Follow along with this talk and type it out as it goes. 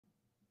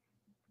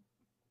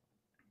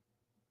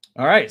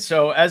All right.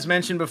 So as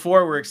mentioned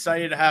before, we're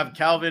excited to have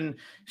Calvin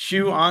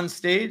Shu on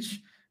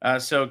stage.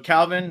 So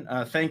Calvin,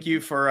 thank you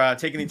for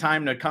taking the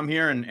time to come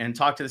here and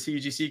talk to the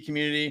CUGC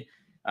community.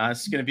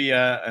 This is going to be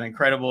an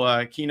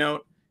incredible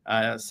keynote,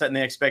 setting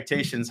the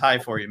expectations high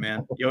for you,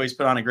 man. You always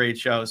put on a great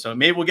show. So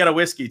maybe we'll get a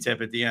whiskey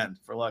tip at the end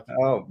for lucky.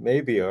 Oh,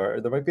 maybe,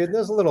 or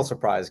there's a little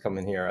surprise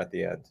coming here at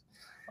the end.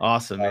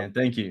 Awesome, man.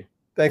 Thank you.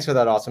 Thanks for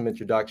that awesome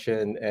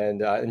introduction,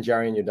 and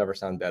Jarian, you never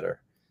sound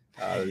better.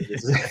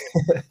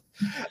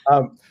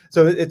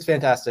 So it's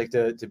fantastic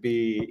to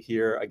be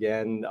here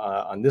again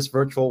on this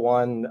virtual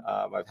one.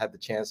 I've had the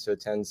chance to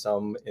attend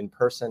some in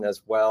person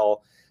as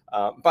well.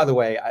 By the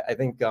way, I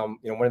think one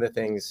of the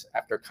things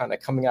after kind of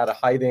coming out of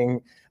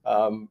hiding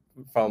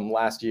from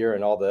last year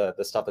and all the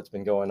stuff that's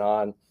been going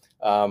on,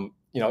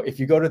 if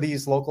you go to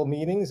these local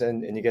meetings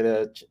and you get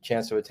a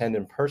chance to attend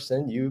in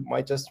person, you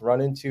might just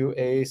run into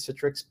a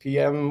Citrix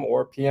PM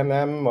or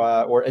PMM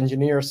or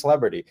engineer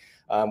celebrity.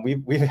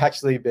 We've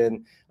actually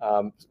been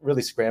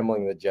really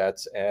scrambling the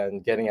jets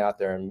and getting out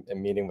there and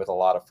meeting with a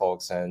lot of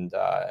folks, and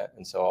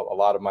so a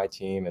lot of my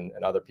team and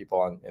other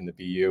people in the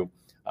BU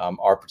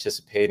are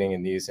participating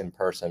in these in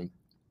person.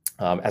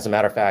 As a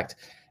matter of fact,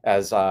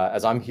 as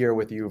I'm here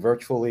with you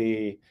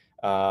virtually,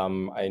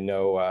 I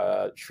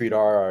know Sridhar,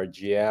 our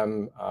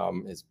GM,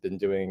 has been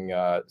doing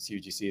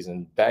CUGCs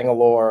in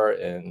Bangalore,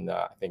 and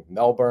I think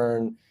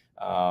Melbourne,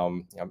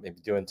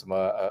 maybe doing some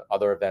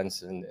other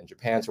events in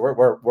Japan. So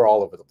we're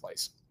all over the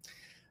place.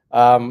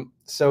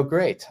 So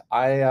great.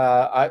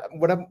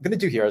 What I'm going to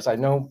do here is, I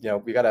know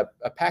we got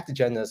a packed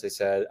agenda, as I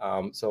said.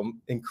 So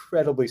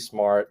incredibly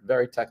smart,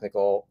 very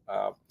technical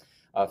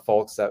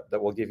folks that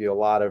will give you a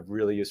lot of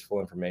really useful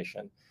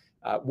information.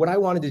 What I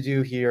wanted to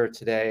do here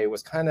today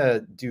was kind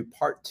of do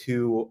part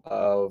 2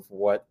 of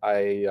what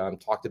I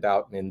talked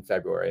about in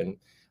February. And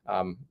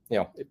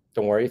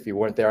don't worry if you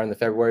weren't there on the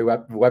February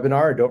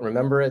webinar or don't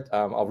remember it.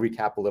 I'll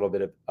recap a little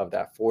bit of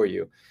that for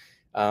you.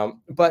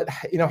 But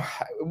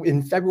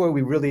in February,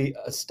 we really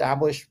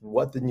established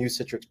what the new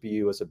Citrix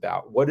BU is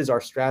about. What is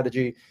our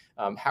strategy?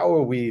 How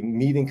are we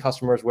meeting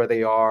customers where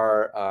they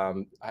are?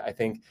 I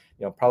think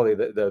probably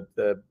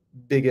the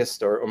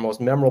biggest or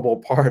most memorable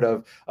part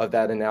of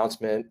that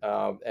announcement,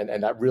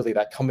 and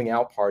that coming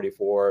out party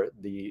for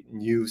the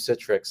new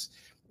Citrix,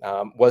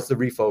 was the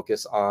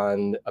refocus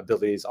on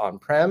abilities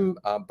on-prem,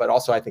 but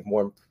also, I think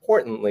more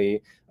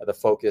importantly, the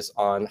focus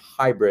on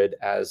hybrid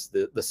as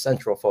the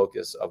central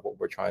focus of what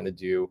we're trying to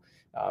do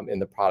in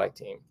the product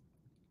team.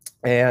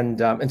 And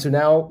so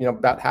now,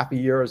 about half a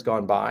year has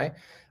gone by.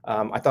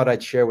 I thought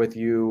I'd share with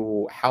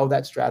you how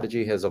that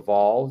strategy has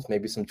evolved,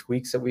 maybe some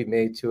tweaks that we've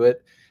made to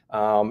it.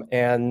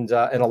 And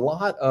a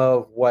lot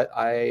of what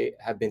I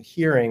have been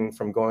hearing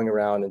from going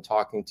around and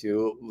talking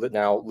to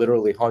now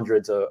literally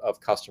hundreds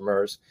of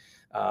customers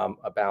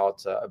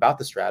about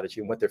the strategy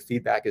and what their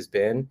feedback has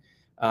been.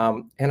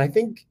 And I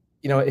think,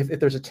 if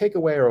there's a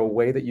takeaway or a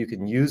way that you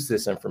can use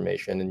this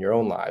information in your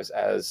own lives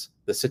as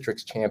the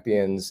Citrix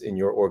champions in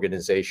your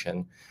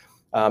organization,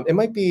 it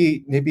might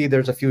be, maybe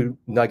there's a few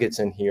nuggets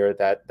in here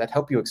that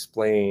help you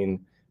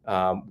explain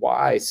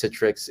why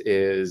Citrix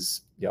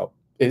is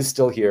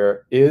still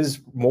here, is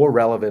more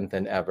relevant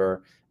than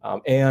ever,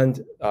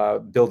 and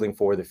building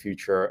for the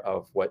future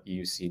of what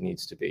EUC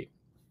needs to be.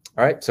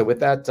 All right, so with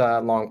that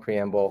long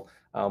preamble,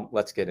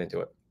 let's get into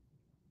it.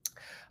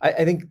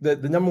 I think the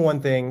number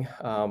one thing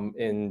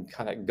in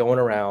kind of going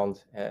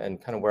around and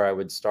kind of where I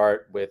would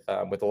start with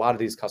a lot of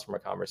these customer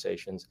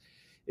conversations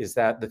is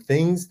that the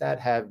things that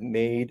have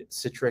made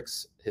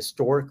Citrix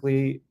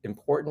historically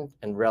important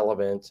and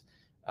relevant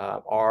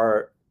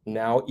are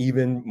now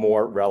even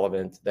more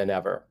relevant than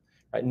ever.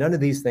 Right? None of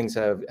these things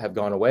have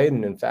gone away,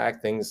 and in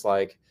fact, things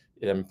like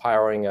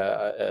empowering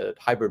a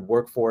hybrid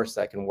workforce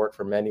that can work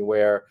from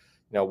anywhere.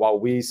 While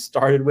we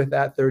started with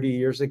that 30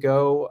 years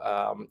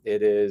ago,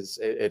 it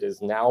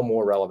is now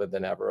more relevant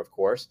than ever, of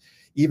course.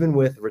 Even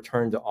with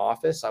return to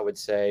office, I would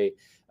say,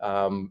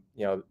 in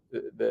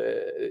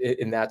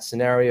that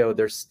scenario,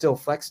 there's still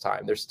flex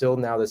time. There's still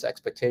now this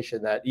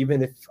expectation that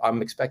even if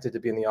I'm expected to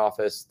be in the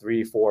office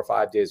 3, 4,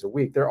 5 days a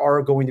week, there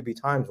are going to be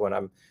times when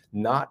I'm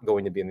not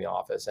going to be in the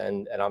office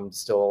and I'm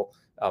still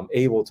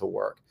able to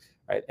work.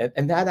 Right?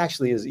 And that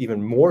actually is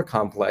even more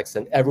complex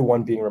than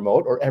everyone being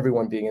remote or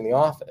everyone being in the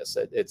office.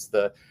 It's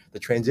the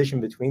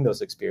transition between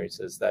those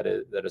experiences that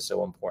is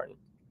so important.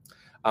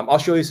 I'll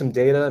show you some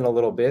data in a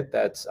little bit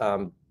that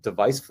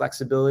device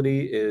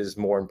flexibility is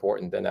more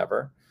important than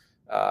ever,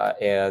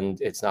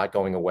 and it's not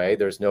going away.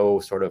 There's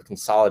no sort of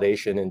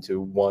consolidation into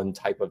one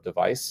type of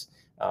device.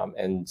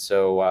 And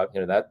so,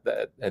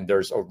 and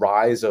there's a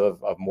rise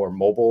of more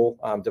mobile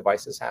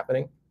devices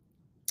happening.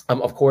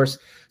 Of course,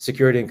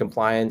 security and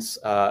compliance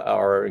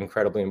are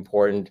incredibly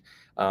important.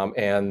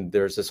 And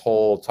there's this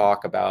whole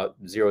talk about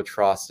zero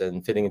trust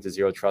and fitting into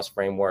zero trust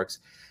frameworks.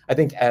 I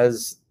think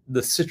as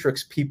the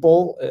Citrix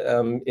people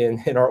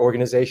in our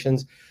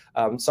organizations,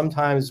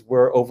 sometimes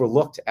we're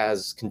overlooked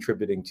as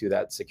contributing to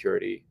that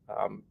security.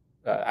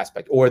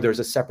 aspect, or there's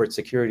a separate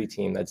security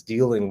team that's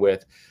dealing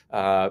with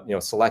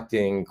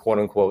selecting quote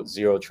unquote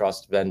zero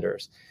trust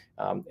vendors.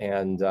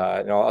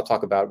 I'll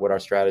talk about what our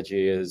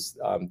strategy is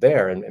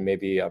there, and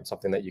maybe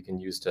something that you can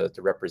use to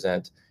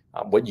represent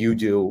what you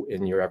do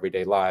in your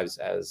everyday lives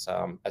as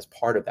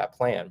part of that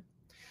plan.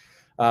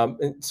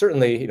 And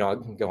certainly, I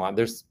can go on.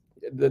 There's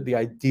the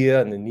idea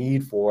and the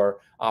need for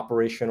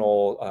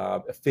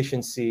operational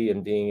efficiency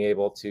and being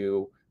able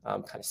to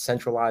kind of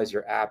centralize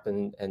your app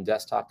and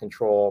desktop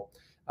control,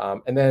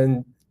 and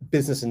then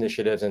business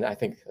initiatives. And I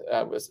think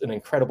that was an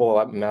incredible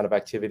amount of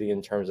activity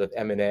in terms of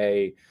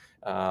M&A,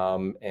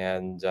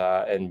 and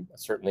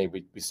certainly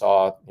we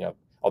saw,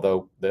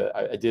 although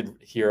I did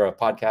hear a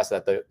podcast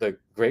that the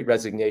Great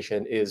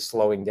Resignation is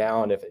slowing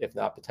down, if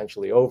not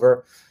potentially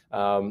over,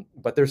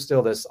 but there's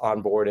still this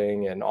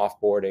onboarding and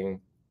offboarding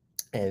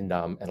and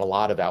a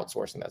lot of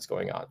outsourcing that's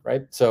going on,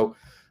 right? So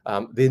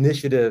the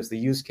initiatives, the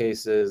use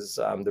cases,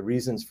 the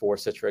reasons for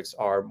Citrix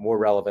are more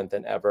relevant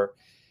than ever.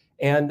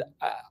 And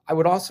I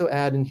would also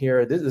add in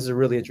here, this is a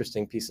really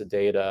interesting piece of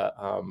data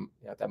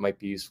that might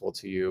be useful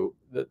to you.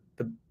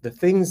 The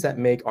things that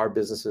make our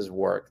businesses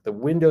work, the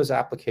Windows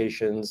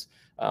applications,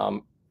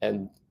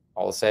 and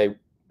I'll say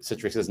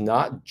Citrix is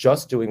not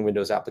just doing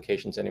Windows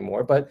applications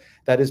anymore, but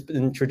that has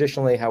been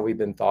traditionally how we've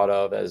been thought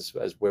of as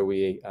where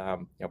we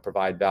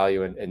provide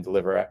value and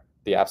deliver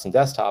the apps and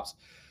desktops.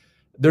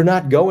 They're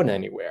not going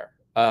anywhere.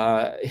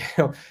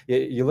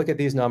 You look at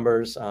these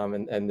numbers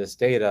and this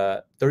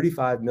data,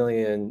 35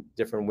 million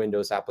different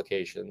Windows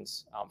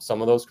applications,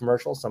 some of those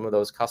commercial, some of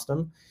those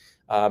custom,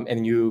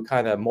 and you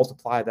kind of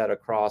multiply that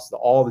across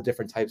all the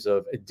different types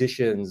of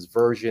editions,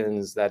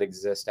 versions that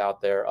exist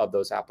out there of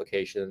those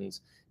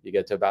applications. You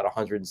get to about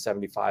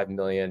 175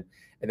 million.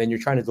 And then you're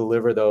trying to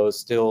deliver those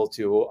still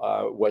to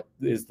what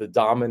is the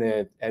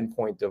dominant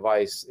endpoint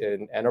device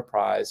in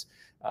enterprise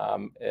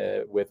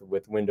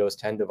with Windows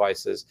 10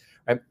 devices.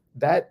 Right?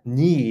 That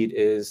need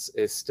is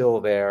still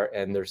there,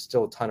 and there's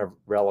still a ton of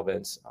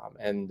relevance.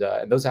 And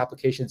those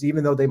applications,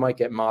 even though they might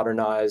get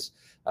modernized,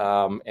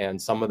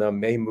 and some of them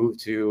may move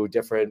to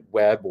different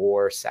web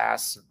or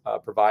SaaS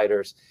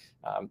providers,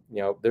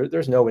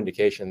 there's no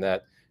indication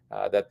that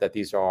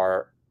these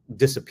are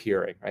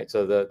disappearing, right?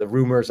 So the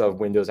rumors of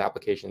Windows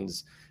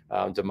applications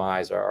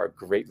demise are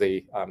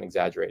greatly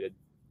exaggerated.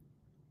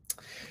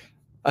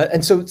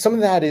 And so some of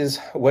that is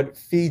what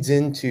feeds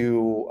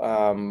into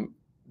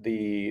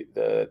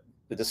the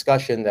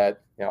discussion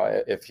that,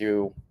 if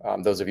you,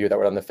 those of you that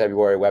were on the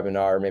February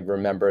webinar, maybe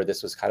remember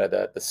this was kind of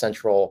the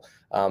central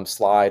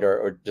slide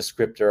or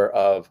descriptor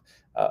of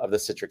the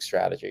Citrix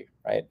strategy,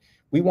 right?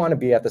 We want to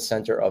be at the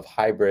center of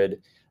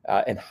hybrid,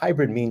 and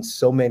hybrid means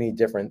so many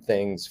different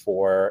things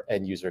for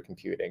end user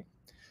computing.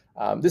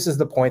 This is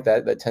the point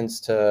that tends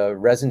to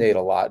resonate a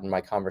lot in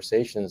my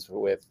conversations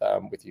with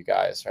you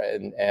guys,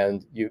 right?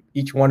 And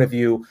each one of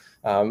you,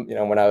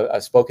 when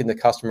I've spoken to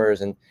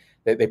customers and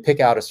they pick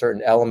out a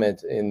certain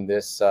element in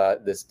this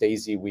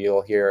daisy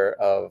wheel here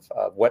of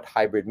what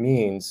hybrid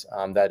means,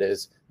 that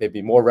is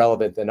maybe more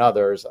relevant than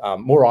others.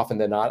 More often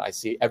than not, I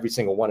see every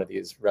single one of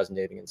these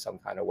resonating in some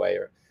kind of way.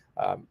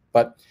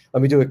 But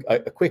let me do a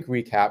quick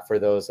recap for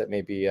those that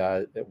maybe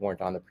that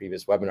weren't on the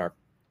previous webinar.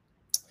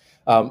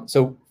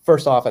 So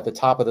first off, at the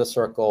top of the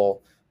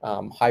circle,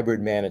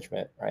 hybrid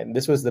management, right? And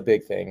this was the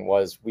big thing,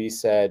 was we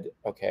said,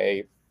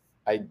 okay,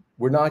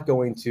 we're not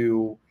going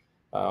to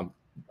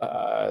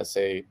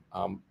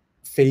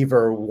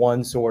favor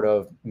one sort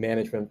of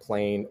management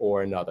plane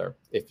or another.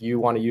 If you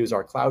want to use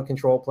our cloud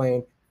control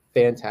plane,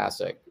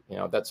 fantastic.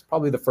 That's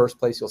probably the first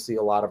place you'll see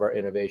a lot of our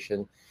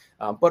innovation.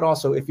 But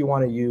also, if you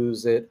want to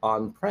use it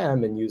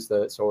on-prem and use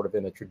the sort of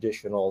in a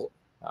traditional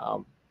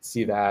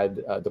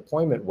CVAD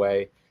deployment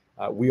way,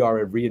 we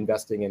are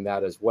reinvesting in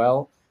that as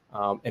well.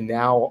 And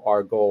now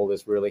our goal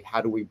is really,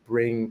 how do we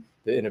bring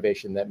the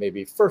innovation that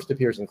maybe first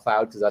appears in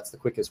cloud, because that's the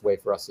quickest way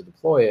for us to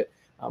deploy it,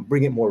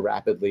 bring it more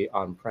rapidly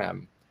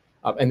on-prem.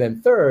 And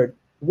then third,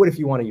 what if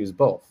you want to use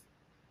both?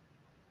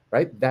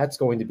 Right? That's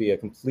going to be a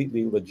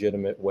completely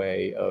legitimate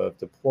way of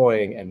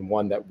deploying, and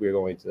one that we're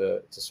going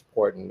to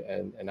support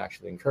and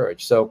actually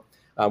encourage. So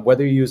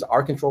whether you use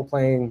our control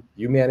plane,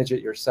 you manage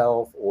it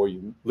yourself, or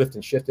you lift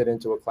and shift it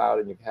into a cloud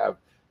and you have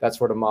that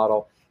sort of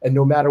model. And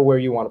no matter where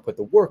you want to put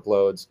the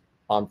workloads,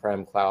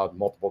 on-prem, cloud,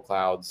 multiple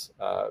clouds,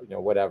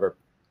 whatever.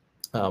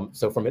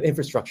 So from an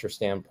infrastructure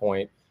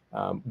standpoint,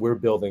 we're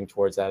building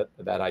towards that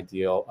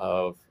ideal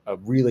of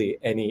really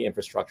any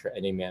infrastructure,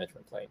 any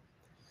management plane.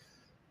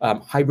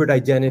 Hybrid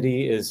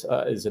identity is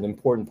an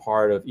important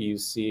part of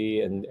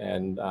EUC,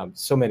 and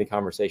so many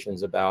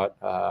conversations about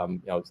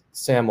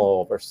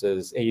SAML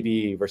versus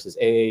AD versus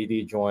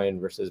AAD join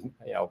versus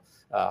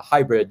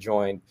hybrid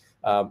join,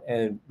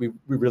 and we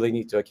really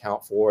need to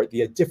account for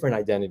the different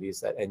identities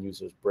that end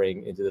users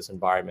bring into this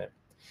environment,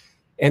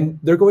 and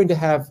they're going to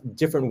have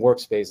different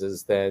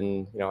workspaces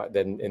than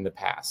in the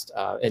past,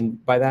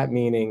 and by that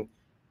meaning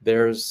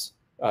there's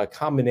a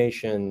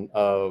combination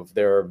of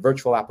their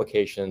virtual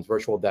applications,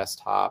 virtual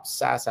desktops,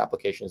 SaaS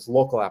applications,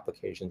 local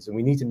applications, and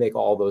we need to make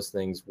all those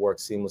things work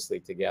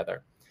seamlessly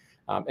together.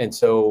 And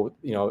so,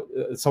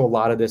 so a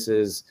lot of this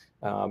is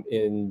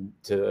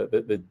into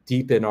the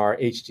deep in our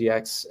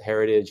HGX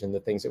heritage and the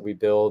things that we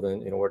build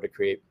and in order to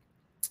create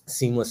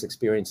seamless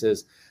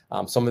experiences.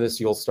 Some of this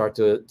you'll start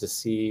to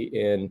see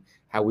in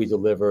how we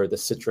deliver the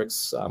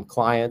Citrix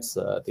clients,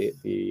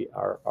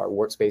 our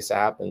workspace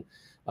app,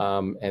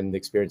 and the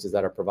experiences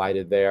that are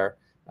provided there.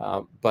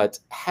 But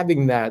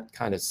having that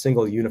kind of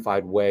single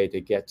unified way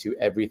to get to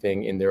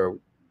everything in their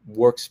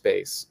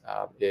workspace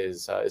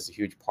is a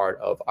huge part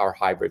of our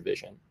hybrid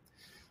vision.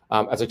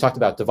 As I talked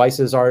about,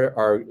 devices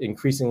are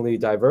increasingly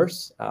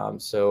diverse.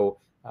 So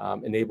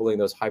enabling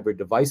those hybrid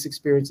device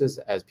experiences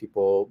as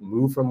people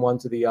move from one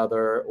to the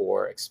other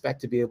or expect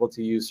to be able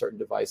to use certain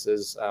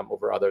devices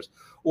over others,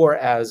 or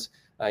as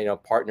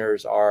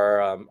partners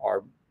are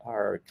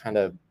kind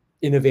of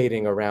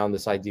innovating around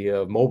this idea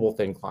of mobile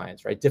thin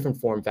clients, right? Different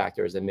form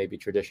factors than maybe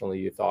traditionally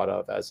you thought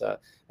of as a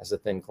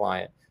thin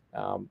client.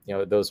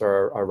 Those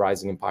are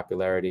rising in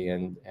popularity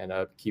and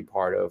a key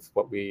part of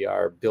what we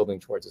are building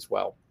towards as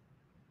well.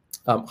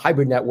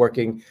 Hybrid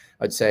networking,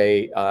 I'd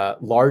say,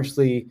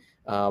 largely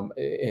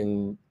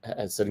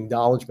as an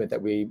acknowledgement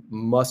that we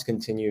must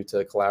continue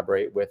to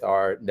collaborate with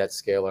our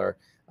NetScaler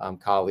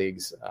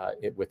colleagues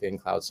within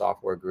Cloud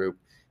Software Group.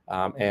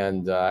 At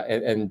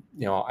the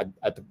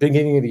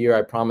beginning of the year,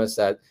 I promised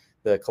that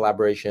the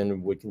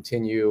collaboration would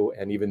continue,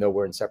 and even though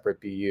we're in separate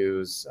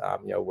BUs,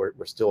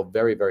 we're still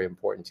very, very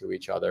important to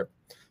each other.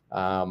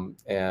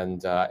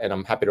 And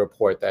I'm happy to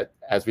report that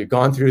as we've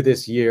gone through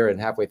this year and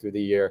halfway through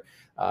the year,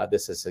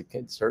 this has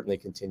certainly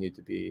continued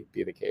to be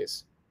the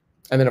case.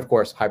 And then, of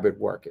course, hybrid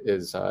work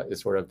is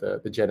sort of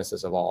the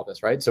genesis of all of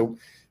this, right? So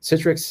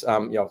Citrix,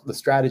 the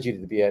strategy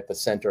to be at the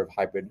center of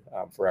hybrid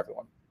for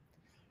everyone.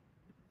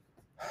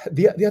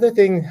 The other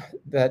thing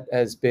that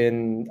has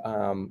been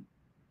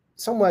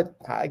somewhat,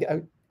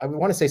 I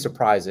want to say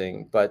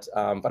surprising, but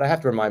I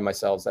have to remind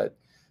myself that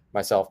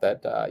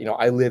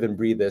I live and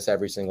breathe this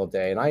every single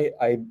day, and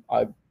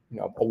I'm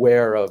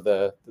aware of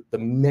the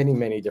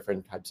many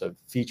different types of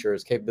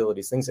features,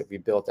 capabilities, things that we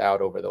built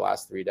out over the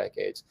last 3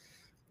 decades.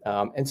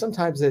 And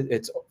sometimes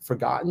it's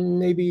forgotten,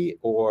 maybe,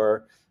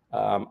 or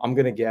I'm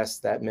going to guess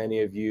that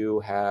many of you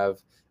have,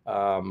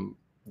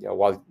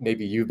 while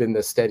maybe you've been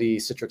the steady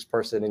Citrix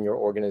person in your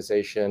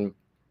organization,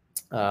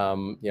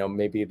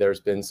 maybe there's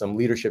been some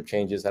leadership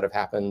changes that have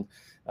happened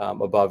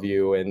above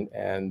you,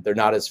 and they're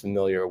not as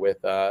familiar with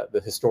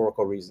the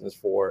historical reasons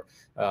for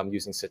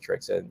using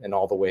Citrix and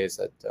all the ways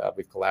that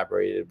we've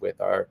collaborated with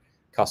our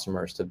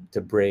customers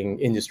to bring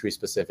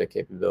industry-specific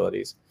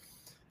capabilities.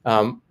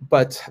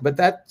 But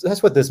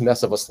that's what this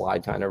mess of a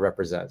slide kind of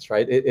represents,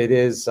 right? It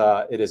is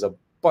a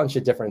bunch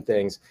of different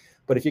things,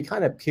 but if you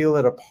kind of peel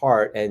it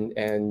apart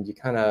and you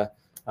kind of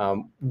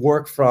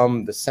work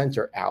from the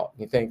center out,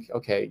 you think,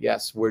 okay,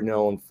 yes, we're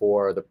known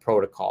for the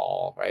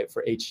protocol, right,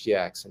 for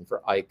HGX and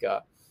for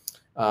ICA,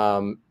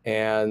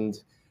 and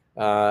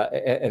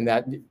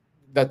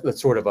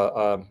that's sort of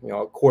a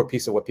core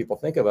piece of what people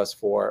think of us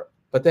for.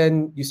 But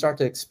then you start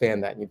to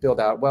expand that and you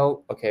build out,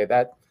 well, okay,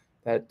 that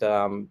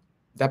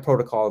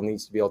protocol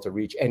needs to be able to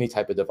reach any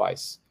type of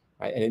device,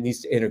 right? And it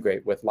needs to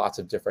integrate with lots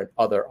of different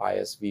other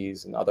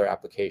ISVs and other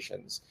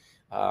applications.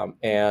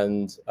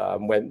 And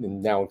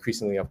now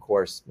increasingly, of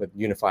course, with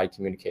unified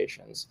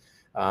communications.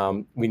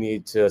 We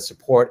need to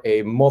support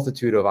a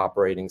multitude of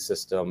operating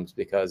systems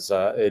because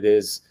it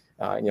is,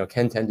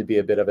 can tend to be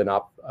a bit of an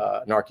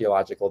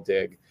archaeological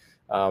dig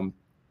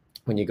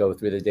when you go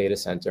through the data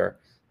center.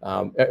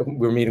 We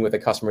were meeting with a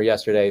customer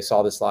yesterday,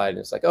 saw this slide, and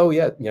it's like, oh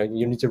yeah,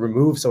 you need to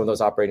remove some of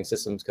those operating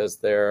systems because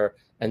they're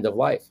end of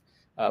life.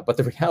 But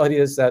the reality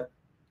is that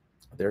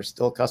there's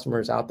still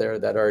customers out there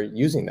that are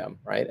using them,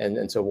 right?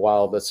 And so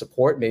while the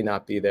support may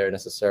not be there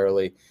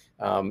necessarily,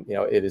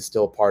 it is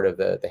still part of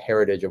the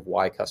heritage of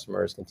why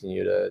customers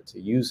continue to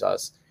use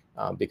us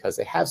because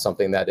they have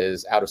something that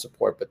is out of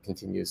support but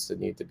continues to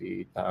need to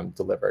be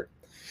delivered,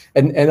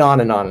 and on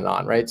and on and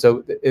on, right?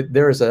 So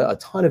there is a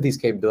ton of these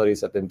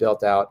capabilities that have been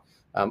built out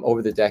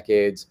over the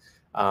decades.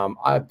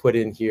 I've put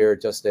in here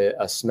just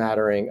a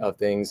smattering of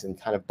things and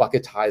kind of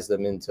bucketize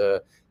them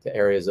into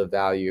areas of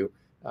value.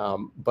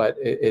 But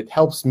it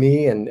helps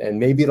me, and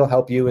maybe it'll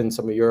help you in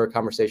some of your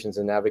conversations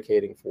and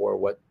advocating for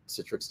what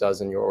Citrix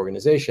does in your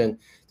organization,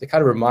 to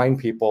kind of remind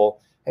people,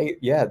 hey,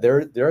 yeah,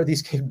 there are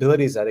these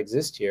capabilities that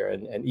exist here.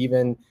 And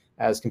even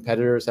as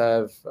competitors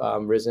have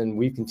risen,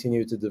 we've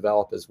continued to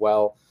develop as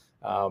well.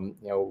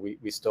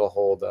 We still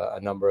hold a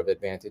number of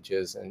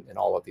advantages in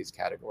all of these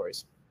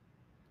categories.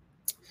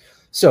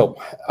 So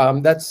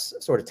that's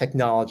sort of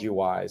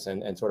technology-wise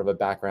and sort of a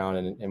background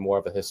and more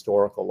of a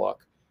historical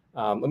look.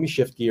 Let me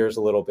shift gears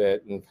a little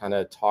bit and kind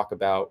of talk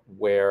about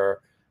where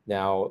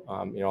now,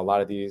 a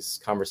lot of these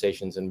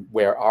conversations and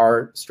where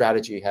our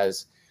strategy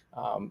has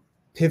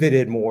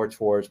pivoted more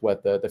towards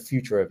what the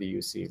future of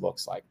EUC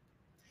looks like.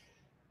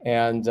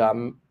 And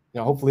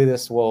hopefully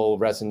this will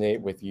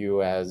resonate with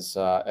you as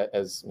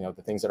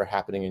the things that are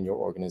happening in your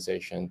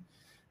organization.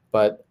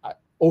 But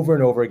over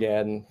and over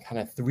again, kind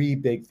of 3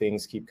 big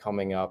things keep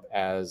coming up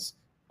as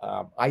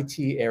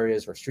IT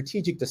areas or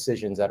strategic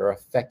decisions that are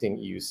affecting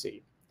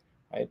EUC.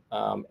 Right?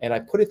 And I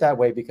put it that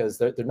way because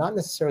they're not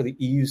necessarily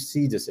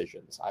EUC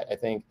decisions. I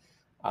think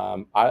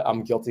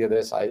I'm guilty of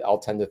this. I'll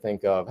tend to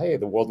think of, hey,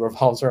 the world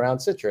revolves around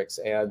Citrix,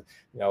 and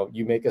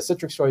you make a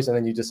Citrix choice, and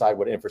then you decide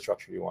what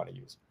infrastructure you want to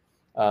use.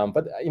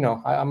 But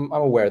I'm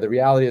aware the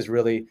reality is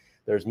really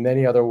there's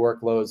many other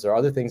workloads. There are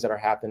other things that are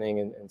happening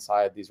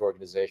inside these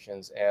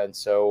organizations, and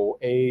so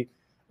a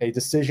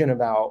decision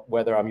about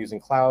whether I'm using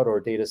cloud or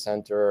data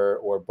center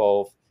or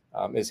both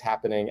is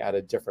happening at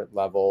a different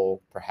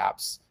level,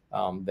 perhaps,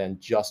 than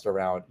just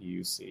around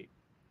EUC.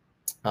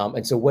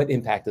 And so what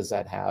impact does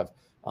that have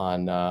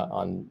on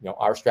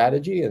our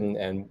strategy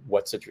and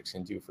what Citrix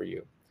can do for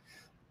you?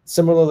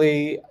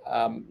 Similarly,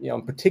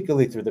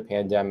 particularly through the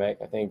pandemic,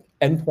 I think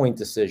endpoint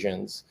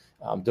decisions,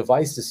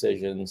 device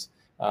decisions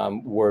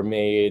were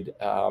made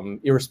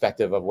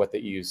irrespective of what the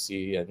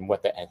EUC and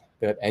what the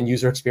end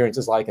user experience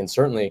is like, and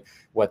certainly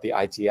what the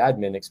IT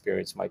admin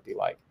experience might be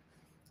like.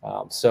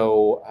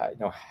 So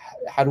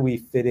how do we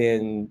fit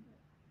in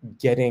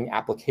getting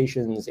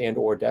applications and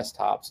or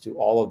desktops to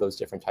all of those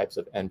different types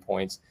of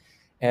endpoints?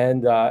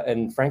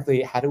 And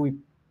frankly, how do we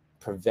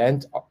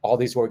prevent all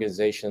these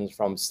organizations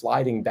from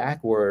sliding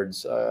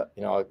backwards,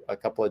 a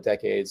couple of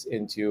decades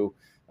into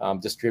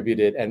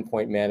distributed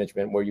endpoint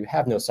management, where you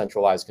have no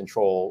centralized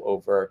control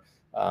over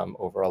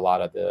a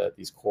lot of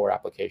these core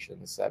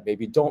applications that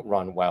maybe don't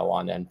run well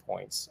on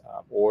endpoints,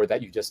 or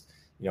that you just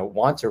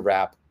want to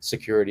wrap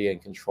security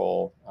and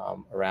control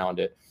around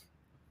it.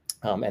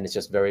 And it's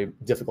just very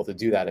difficult to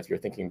do that if you're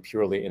thinking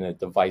purely in a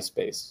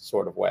device-based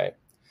sort of way.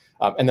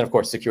 And then, of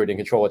course, security and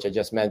control, which I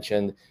just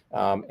mentioned,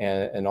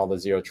 and all the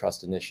zero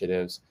trust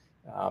initiatives,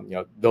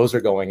 those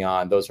are going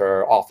on. Those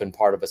are often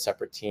part of a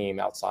separate team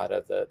outside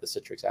of the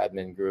Citrix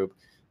admin group,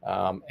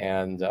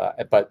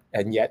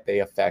 and yet they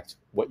affect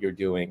what you're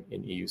doing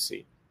in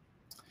EUC.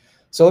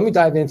 So let me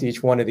dive into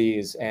each one of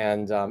these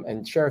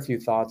and share a few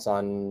thoughts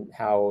on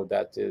how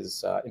that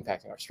is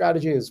impacting our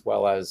strategy, as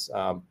well as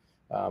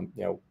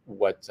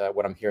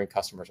what I'm hearing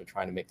customers are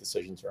trying to make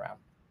decisions around.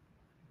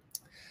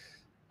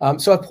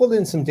 So I pulled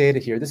in some data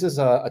here. This is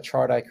a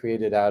chart I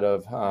created out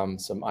of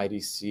some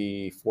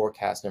IDC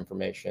forecast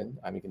information.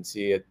 You can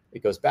see it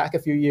goes back a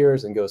few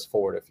years and goes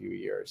forward a few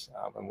years,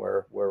 and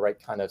we're right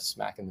kind of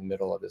smack in the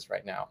middle of this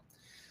right now.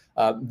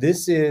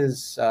 This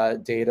is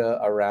data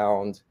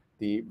around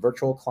the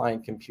virtual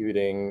client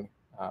computing,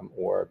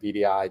 or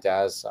VDI,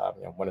 DAS,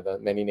 one of the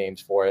many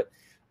names for it.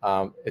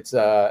 It's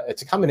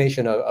a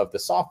combination of the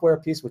software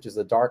piece, which is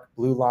the dark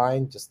blue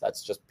line.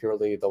 That's just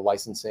purely the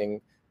licensing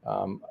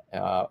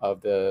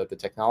of the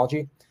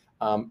technology,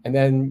 and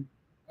then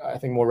I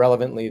think more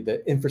relevantly,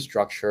 the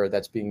infrastructure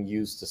that's being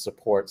used to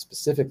support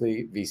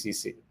specifically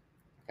VCC.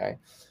 Okay,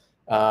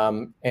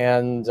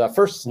 and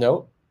first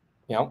note,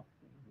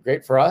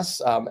 great for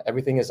us.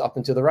 Everything is up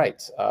and to the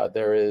right.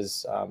 There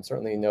is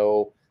certainly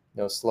no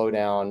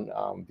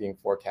slowdown being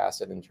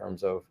forecasted in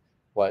terms of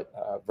what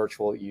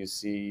virtual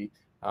EUC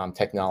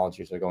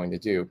technologies are going to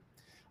do.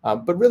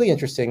 But really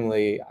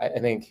interestingly, I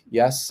think,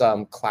 yes,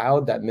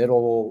 cloud, that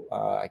middle,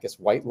 I guess,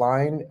 white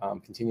line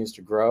continues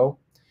to grow.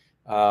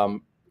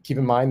 Keep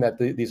in mind that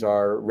these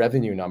are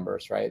revenue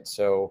numbers, right?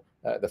 So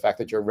the fact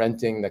that you're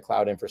renting the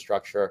cloud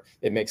infrastructure,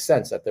 it makes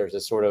sense that there's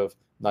a sort of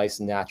nice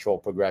natural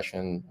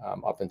progression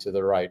up and to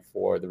the right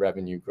for the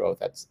revenue growth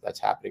that's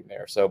happening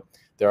there. So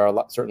there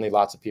are certainly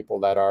lots of people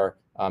that are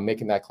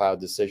making that cloud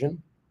decision.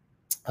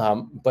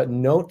 But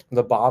note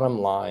the bottom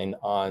line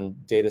on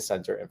data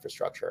center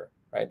infrastructure,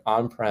 right?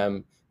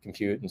 On-prem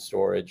compute and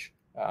storage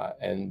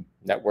and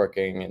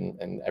networking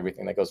and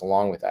everything that goes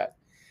along with that.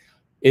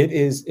 It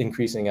is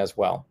increasing as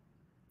well.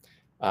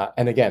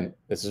 And again,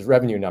 this is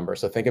revenue number.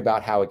 So think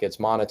about how it gets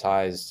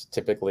monetized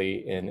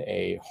typically in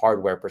a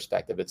hardware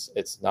perspective.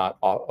 It's not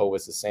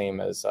always the same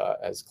as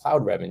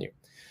cloud revenue.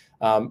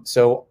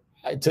 So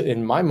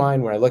in my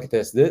mind, when I look at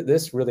this,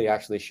 this really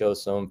actually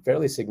shows some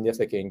fairly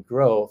significant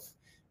growth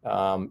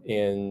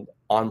in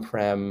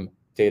on-prem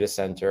data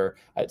center.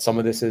 Some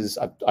of this is,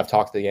 I've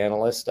talked to the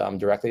analyst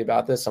directly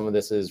about this. Some of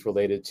this is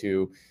related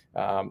to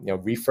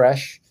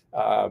refresh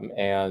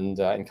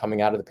and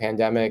coming out of the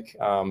pandemic.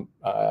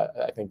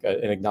 I think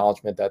an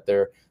acknowledgement that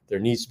there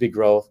needs to be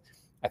growth.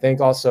 I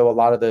think also a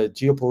lot of the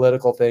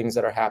geopolitical things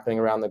that are happening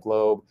around the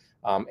globe,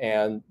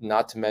 and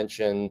not to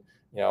mention,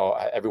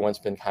 everyone's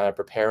been kind of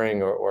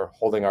preparing or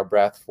holding our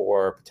breath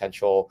for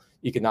potential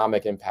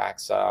economic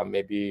impacts,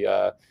 maybe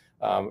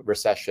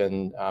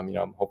recession.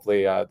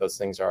 Hopefully those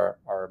things are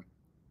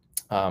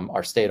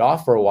stayed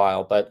off for a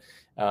while, but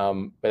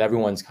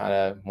everyone's kind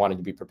of wanting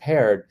to be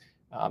prepared.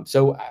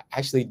 So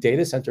actually,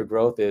 data center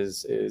growth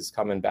is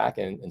coming back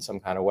in some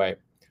kind of way.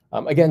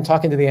 Again,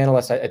 talking to the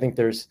analysts, I think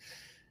there's,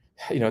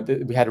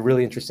 we had a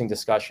really interesting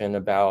discussion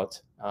about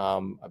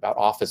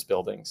office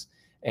buildings,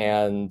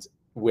 and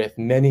with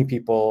many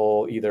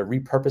people either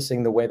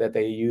repurposing the way that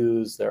they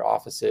use their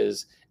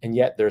offices, and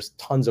yet there's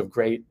tons of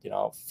great,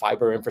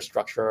 fiber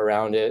infrastructure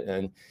around it,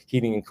 and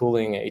heating and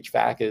cooling,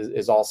 HVAC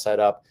is all set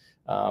up.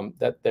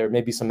 that there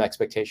may be some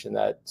expectation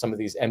that some of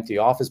these empty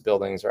office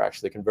buildings are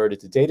actually converted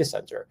to data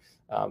center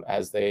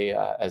as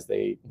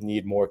they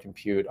need more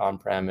compute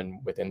on-prem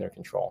and within their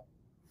control.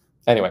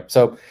 Anyway,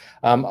 so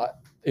a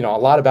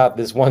lot about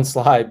this one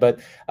slide, but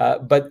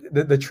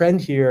the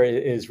trend here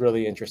is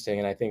really interesting,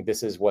 and I think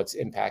this is what's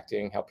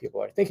impacting how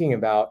people are thinking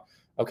about.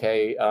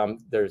 Okay,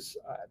 there's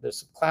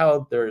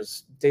cloud,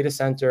 there's data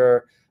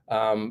center.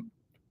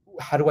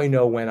 How do I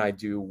know when I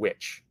do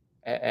which?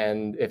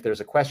 And if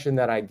there's a question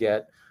that I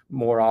get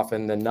more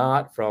often than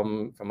not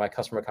from my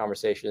customer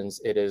conversations,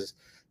 it is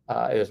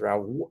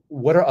around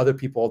what are other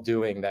people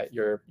doing that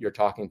you're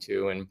talking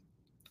to, and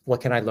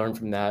what can I learn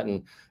from that,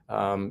 and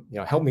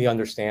help me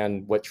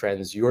understand what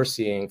trends you're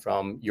seeing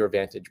from your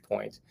vantage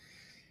point.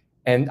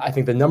 And I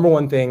think the number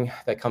one thing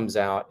that comes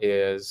out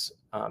is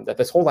that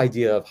this whole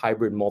idea of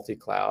hybrid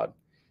multi-cloud,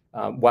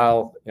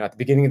 while at the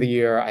beginning of the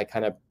year I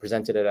kind of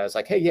presented it as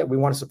like, hey, yeah, we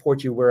want to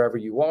support you wherever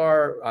you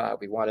are,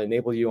 we want to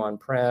enable you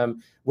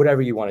on-prem,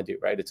 whatever you want to do,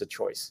 right? It's a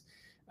choice.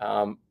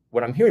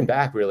 What I'm hearing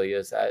back really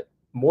is that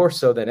more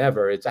so than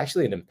ever, it's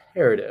actually an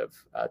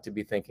imperative to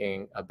be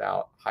thinking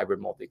about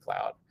hybrid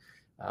multi-cloud.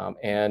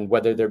 And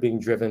whether they're being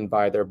driven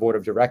by their board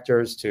of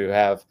directors to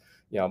have,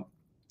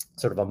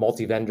 sort of a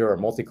multi-vendor or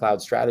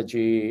multi-cloud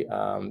strategy,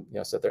 so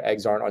that their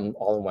eggs aren't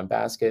all in one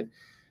basket,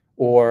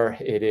 or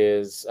it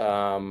is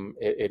a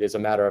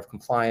matter of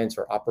compliance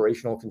or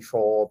operational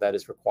control that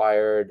is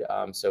required.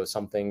 So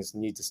some things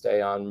need to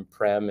stay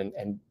on-prem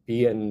and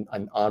be in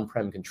an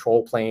on-prem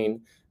control plane.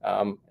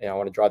 I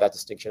want to draw that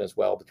distinction as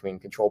well between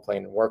control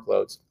plane and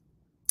workloads.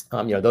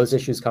 Those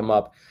issues come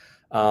up.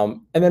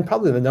 And then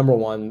probably the number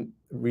one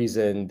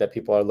reason that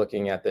people are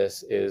looking at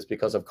this is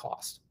because of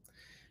cost.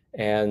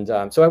 And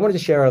so I wanted to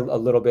share a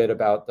little bit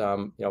about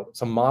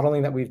some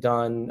modeling that we've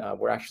done.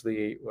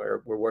 We're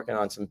working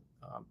on some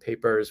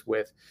papers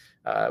with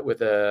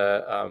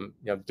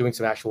doing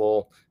some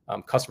actual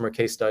customer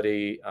case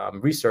study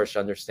research to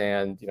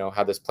understand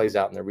how this plays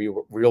out in the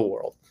real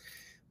world.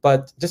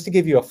 But just to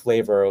give you a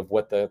flavor of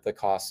what the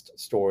cost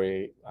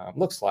story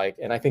looks like,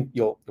 and I think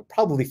you'll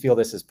probably feel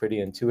this is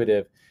pretty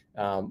intuitive.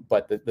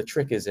 But the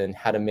trick is in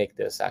how to make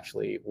this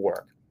actually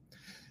work.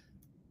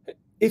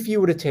 If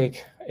you were to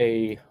take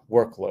a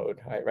workload,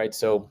 right?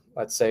 So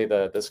let's say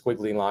the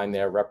squiggly line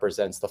there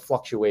represents the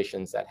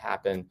fluctuations that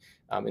happen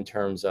in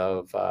terms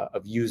of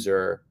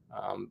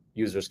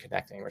users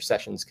connecting or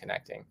sessions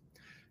connecting.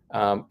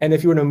 And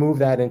if you were to move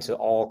that into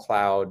all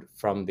cloud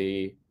from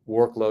the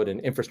workload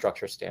and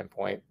infrastructure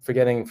standpoint,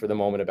 forgetting for the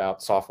moment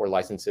about software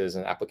licenses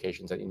and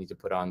applications that you need to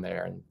put on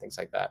there and things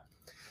like that.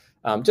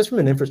 Just from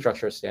an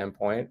infrastructure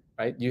standpoint,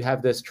 right, you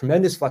have this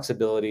tremendous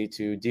flexibility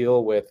to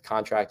deal with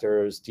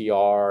contractors,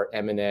 DR,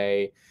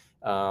 M&A,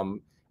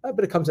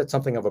 but it comes at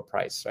something of a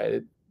price,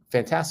 right?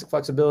 Fantastic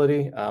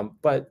flexibility,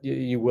 but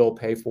you will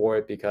pay for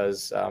it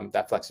because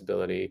that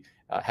flexibility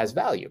has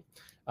value.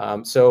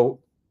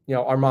 So,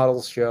 our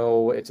models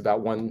show it's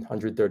about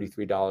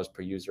 $133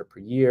 per user per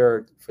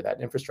year for that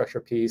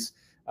infrastructure piece.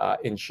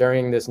 In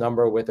sharing this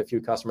number with a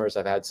few customers,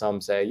 I've had some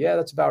say, yeah,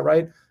 that's about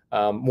right.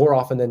 More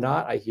often than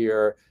not, I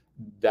hear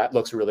that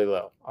looks really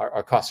low.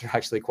 Our costs are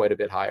actually quite a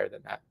bit higher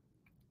than that.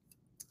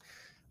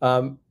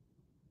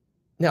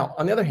 Now,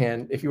 on the other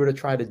hand, if you were to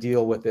try to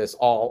deal with this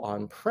all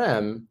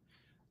on-prem,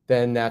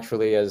 then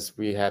naturally, as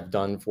we have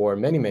done for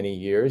many, many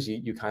years,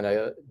 you kind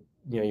of,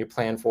 you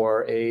plan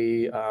for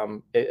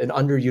an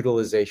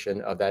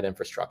underutilization of that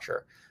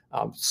infrastructure.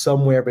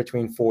 Somewhere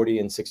between 40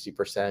 and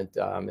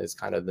 60% is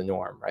kind of the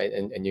norm, right?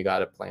 And you got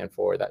to plan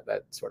for that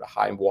sort of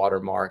high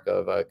watermark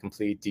of a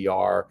complete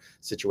DR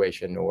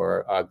situation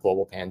or a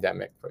global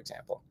pandemic, for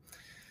example.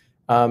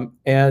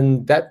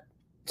 And that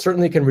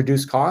certainly can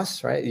reduce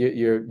costs, right?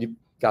 You've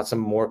got some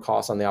more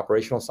costs on the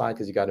operational side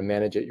because you got to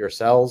manage it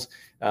yourselves.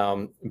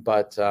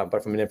 But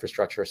from an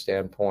infrastructure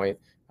standpoint,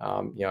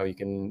 you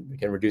can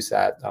reduce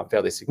that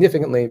fairly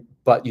significantly,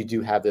 but you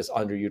do have this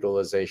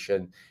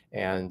underutilization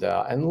and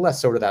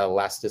less sort of that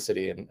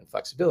elasticity and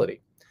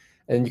flexibility.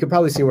 And you can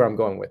probably see where I'm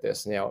going with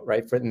this now,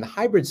 right? In the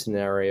hybrid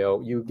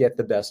scenario, you get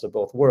the best of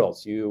both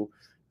worlds. You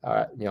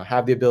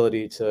have the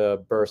ability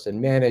to burst and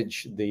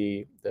manage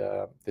the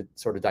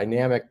sort of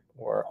dynamic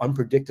or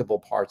unpredictable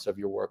parts of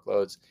your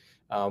workloads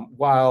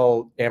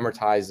while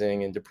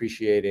amortizing and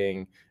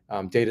depreciating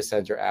data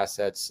center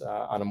assets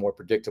on a more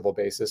predictable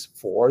basis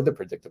for the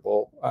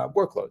predictable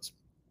workloads.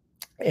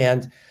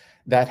 And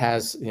that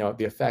has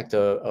the effect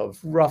of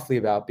roughly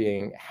about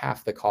being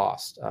half the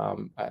cost.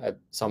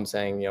 Some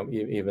saying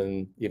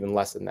even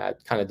less than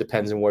that. Kind of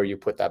depends on where you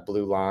put that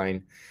blue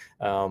line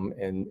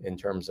in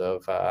terms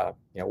of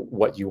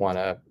what you want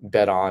to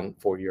bet on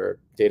for your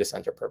data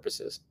center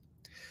purposes.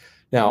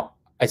 Now,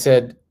 I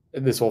said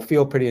this will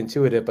feel pretty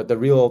intuitive, but the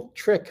real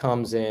trick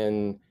comes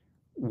in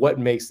what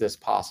makes this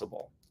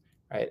possible,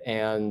 right?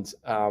 And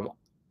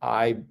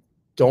I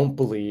don't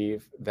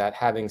believe that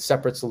having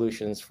separate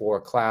solutions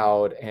for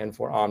cloud and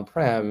for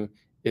on-prem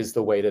is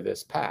the way to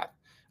this path,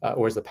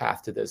 or is the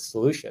path to this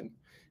solution.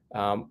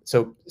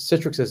 So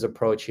Citrix's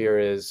approach here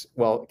is,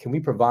 well, can we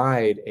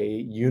provide a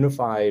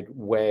unified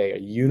way, a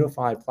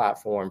unified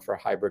platform for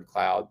hybrid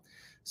cloud,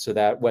 so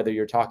that whether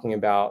you're talking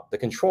about the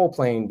control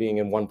plane being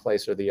in one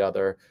place or the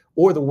other,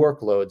 or the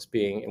workloads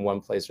being in one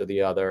place or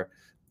the other,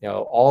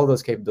 all of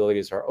those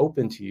capabilities are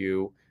open to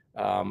you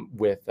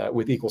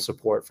with equal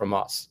support from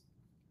us.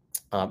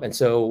 And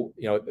so,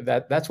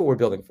 that's what we're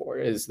building for,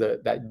 is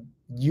that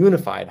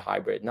unified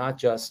hybrid, not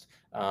just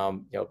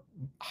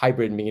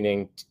hybrid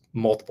meaning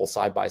multiple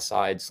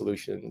side-by-side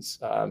solutions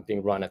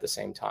being run at the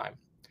same time.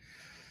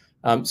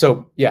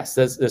 So yes,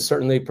 this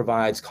certainly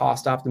provides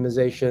cost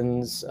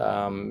optimizations,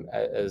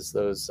 as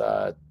those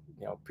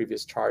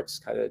previous charts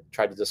kind of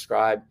tried to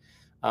describe.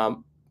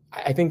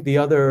 I think the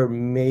other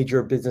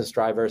major business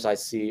drivers I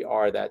see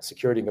are that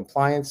security and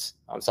compliance.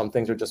 Some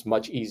things are just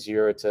much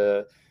easier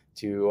to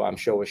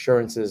show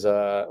assurances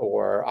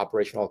or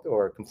operational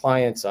or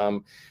compliance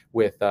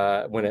with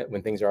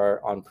when things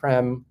are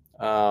on-prem,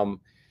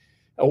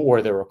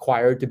 or they're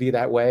required to be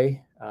that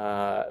way.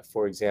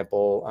 For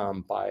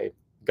example, by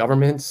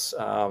governments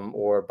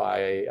or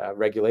by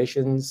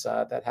regulations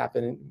that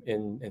happen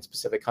in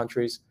specific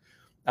countries.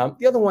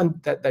 The other one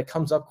that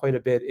comes up quite a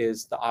bit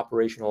is the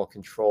operational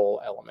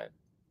control element.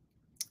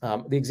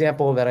 The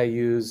example that I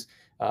use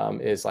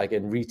is like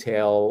in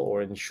retail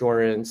or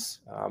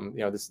insurance.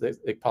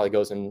 It probably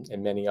goes in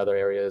many other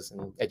areas,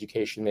 and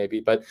education maybe.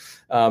 But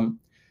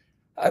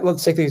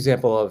let's take the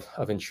example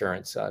of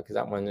insurance, because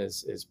that one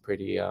is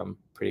pretty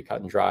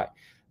cut and dry.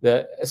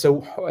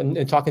 So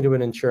in talking to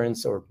an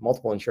insurance or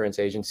multiple insurance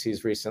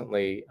agencies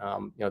recently,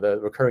 the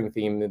recurring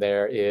theme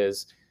there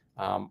is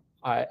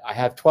I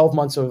have 12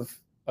 months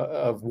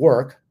of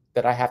work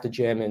that I have to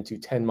jam into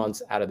 10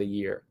 months out of the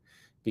year,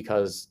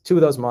 because 2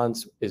 of those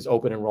months is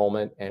open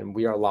enrollment and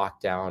we are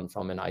locked down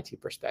from an IT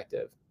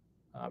perspective.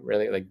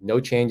 Really, like, no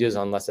changes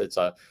unless it's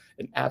an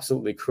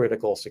absolutely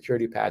critical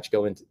security patch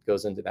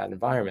goes into that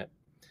environment.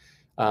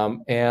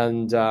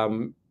 And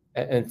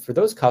for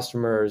those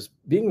customers,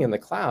 being in the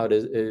cloud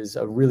is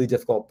a really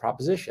difficult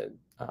proposition.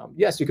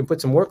 Yes, you can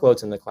put some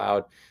workloads in the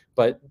cloud,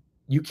 but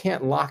you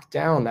can't lock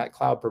down that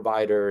cloud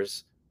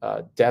provider's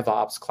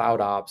DevOps,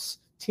 cloud ops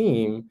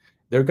team.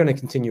 They're going to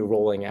continue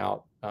rolling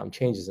out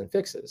changes and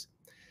fixes.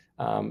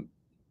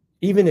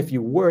 Even if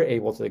you were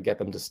able to get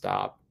them to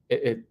stop,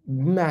 it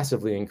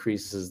massively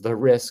increases the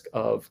risk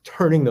of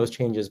turning those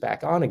changes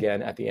back on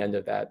again at the end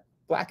of that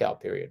blackout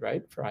period,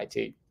 right, for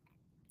IT.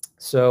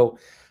 So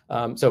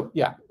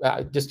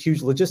just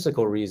huge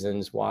logistical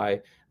reasons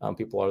why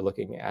people are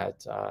looking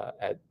at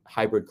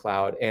hybrid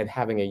cloud and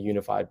having a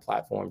unified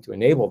platform to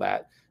enable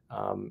that,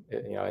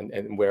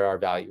 and where our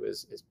value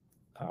is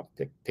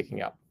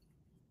picking up.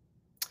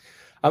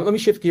 Let me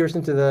shift gears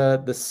into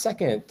the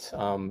second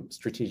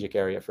strategic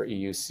area for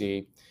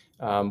EUC,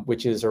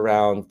 which is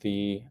around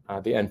the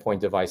endpoint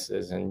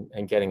devices and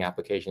getting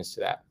applications to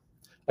that.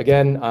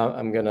 Again,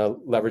 I'm going to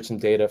leverage some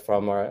data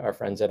from our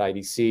friends at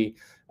IDC.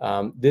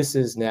 This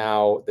is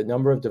now the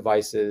number of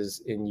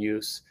devices in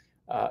use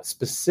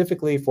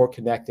specifically for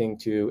connecting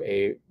to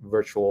a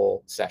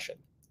virtual session.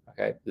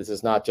 Okay, this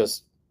is not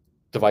just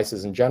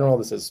devices in general.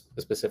 This is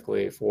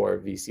specifically for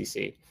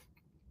VCC.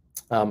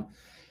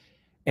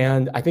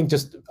 And I think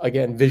just,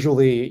 again,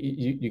 visually,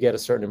 you get a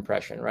certain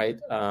impression, right?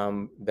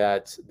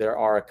 That there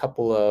are a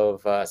couple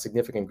of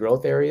significant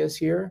growth areas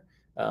here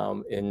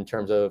in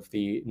terms of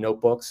the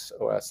notebooks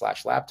or /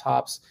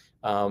 laptops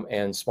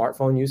and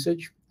smartphone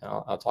usage.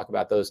 I'll talk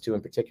about those two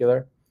in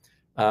particular.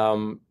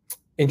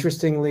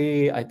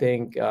 Interestingly, I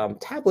think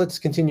tablets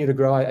continue to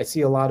grow. I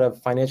see a lot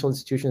of financial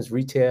institutions,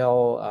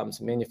 retail,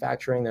 some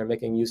manufacturing. They're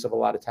making use of a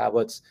lot of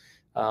tablets.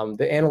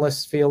 The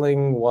analyst's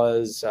feeling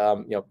was,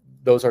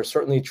 those are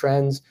certainly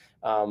trends,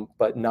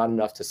 but not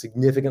enough to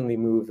significantly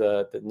move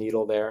the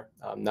needle there.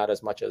 Not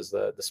as much as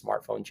the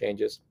smartphone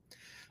changes.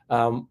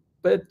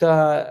 But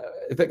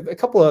a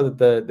couple of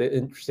the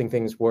interesting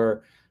things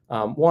were,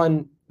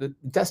 one, the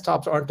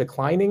desktops aren't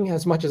declining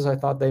as much as I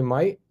thought they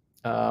might.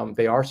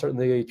 They are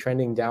certainly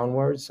trending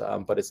downwards,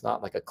 but it's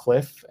not like a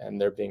cliff and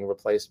they're being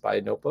replaced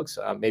by notebooks.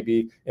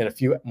 Maybe in a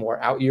few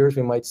more out years,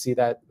 we might see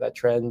that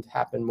trend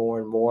happen more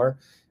and more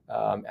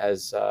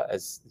as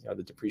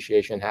the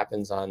depreciation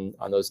happens on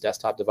those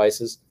desktop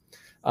devices.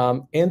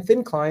 And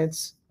thin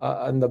clients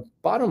on the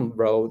bottom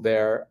row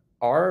there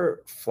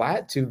are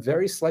flat to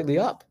very slightly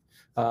up.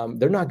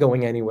 They're not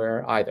going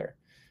anywhere either.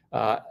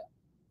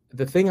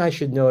 The thing I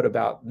should note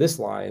about this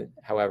line,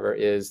 however,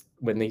 is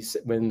when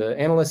the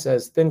analyst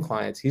says thin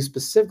clients, he's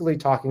specifically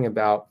talking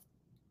about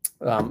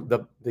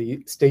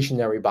the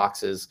stationary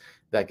boxes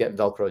that get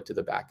Velcroed to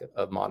the back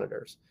of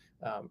monitors,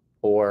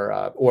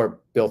 or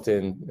built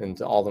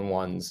into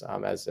all-in-ones,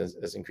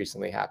 as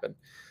increasingly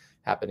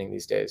happening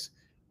these days.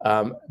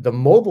 The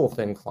mobile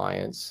thin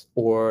clients,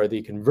 or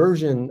the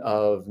conversion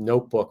of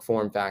notebook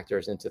form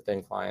factors into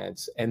thin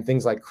clients, and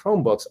things like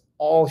Chromebooks,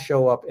 all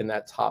show up in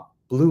that top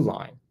blue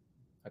line.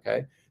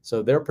 Okay,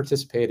 so they're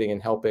participating in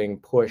helping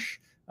push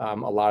a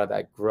lot of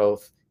that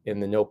growth in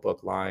the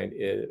notebook line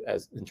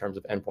in terms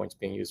of endpoints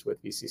being used with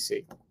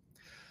VCC.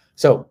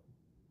 So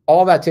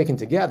all that taken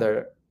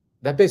together,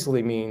 that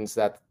basically means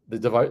that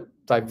the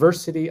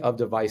diversity of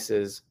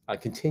devices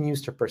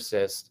continues to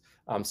persist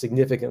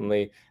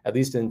significantly, at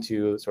least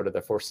into sort of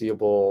the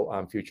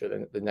foreseeable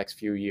future, the next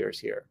few years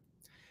here.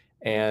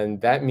 And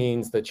that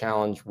means the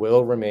challenge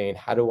will remain: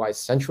 how do I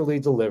centrally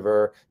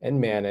deliver and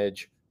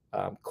manage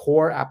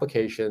core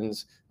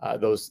applications,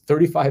 those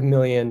 35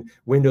 million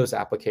Windows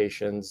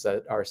applications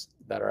that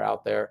are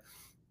out there,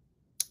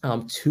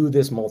 to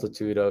this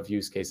multitude of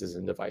use cases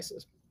and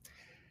devices?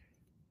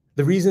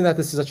 The reason that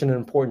this is such an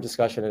important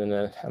discussion,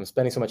 and I'm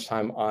spending so much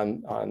time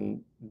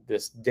on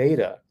this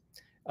data,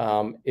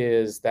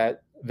 is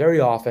that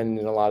very often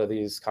in a lot of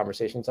these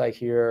conversations I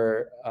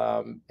hear,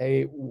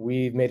 hey,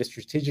 we've made a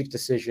strategic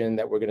decision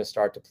that we're going to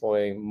start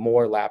deploying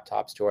more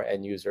laptops to our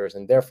end users,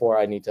 and therefore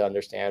I need to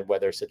understand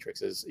whether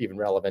Citrix is even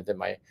relevant in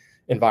my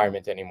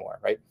environment anymore,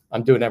 right?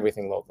 I'm doing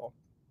everything local.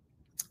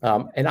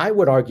 And I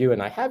would argue,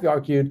 and I have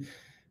argued,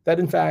 that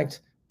in fact,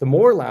 the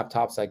more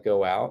laptops that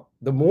go out,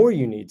 the more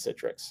you need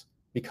Citrix,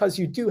 because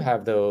you do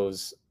have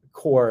those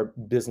core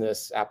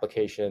business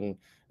application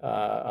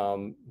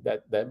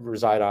that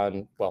reside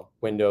on, well,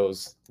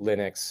 Windows,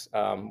 Linux,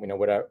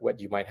 what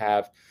you might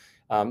have,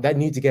 that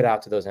need to get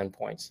out to those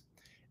endpoints.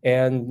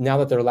 And now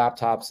that they're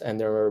laptops and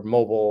they're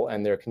mobile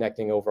and they're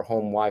connecting over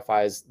home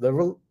Wi-Fi's,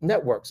 the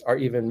networks are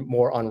even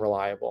more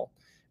unreliable.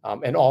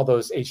 And all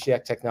those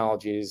HDX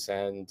technologies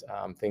and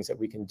things that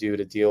we can do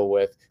to deal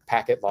with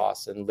packet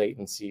loss and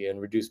latency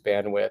and reduce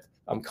bandwidth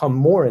come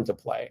more into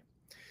play.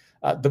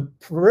 The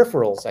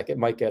peripherals that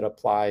might get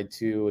applied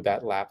to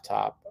that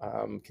laptop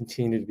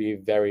continue to be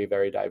very,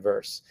 very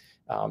diverse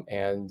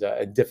and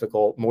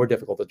more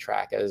difficult to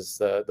track, as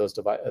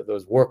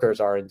those workers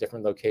are in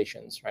different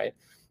locations, right?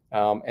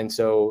 And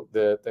so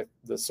the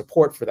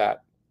support for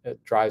that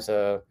drives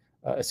a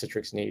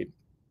Citrix need.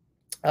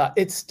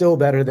 It's still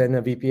better than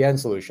a VPN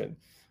solution.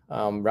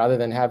 Rather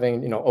than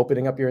having,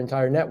 opening up your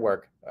entire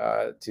network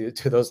to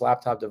those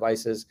laptop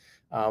devices,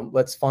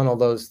 let's funnel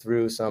those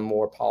through some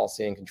more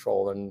policy and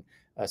control and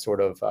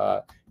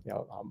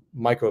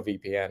micro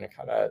VPN and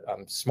kind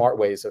of smart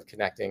ways of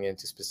connecting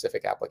into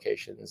specific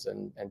applications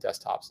and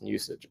desktops and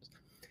usages.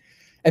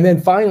 And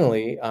then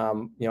finally,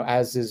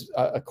 as is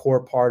a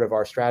core part of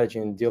our strategy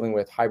in dealing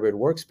with hybrid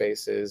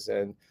workspaces,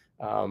 and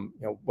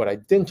what I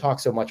didn't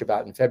talk so much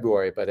about in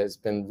February, but has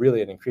been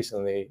really an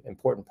increasingly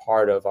important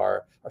part of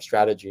our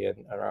strategy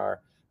and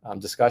our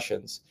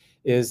discussions,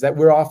 is that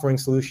we're offering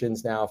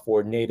solutions now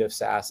for native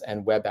SaaS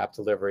and web app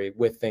delivery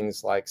with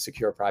things like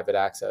secure private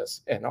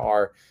access and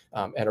our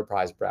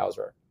enterprise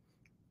browser,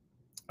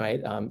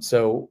 right?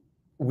 So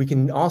we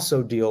can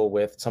also deal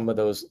with some of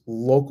those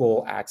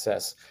local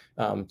access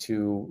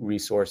to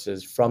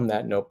resources from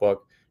that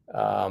notebook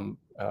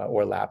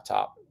or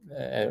laptop.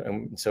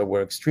 And so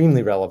we're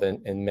extremely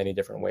relevant in many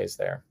different ways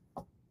there.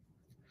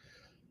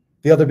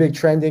 The other big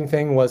trending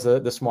thing was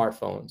the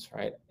smartphones,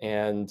 right?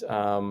 And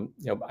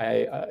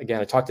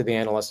I talked to the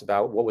analyst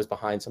about what was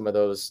behind some of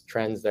those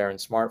trends there in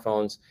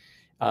smartphones,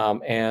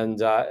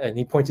 and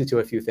he pointed to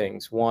a few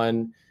things.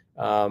 One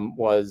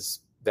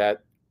was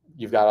that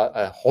you've got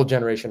a whole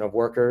generation of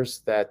workers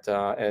that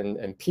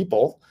and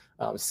people,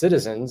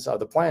 citizens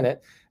of the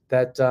planet,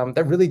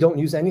 that really don't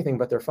use anything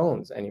but their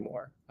phones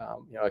anymore.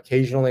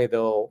 Occasionally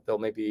they'll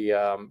maybe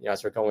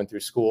as they're going through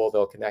school,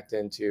 they'll connect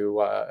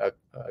into a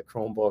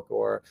Chromebook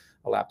or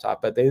a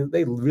laptop, but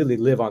they really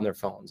live on their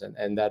phones,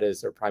 and that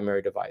is their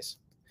primary device.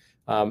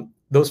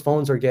 Those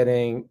phones are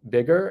getting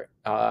bigger,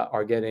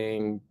 are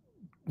getting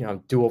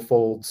dual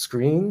fold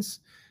screens.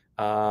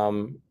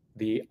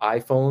 The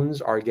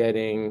iPhones are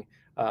getting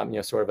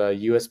sort of a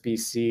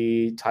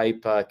USB-C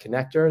type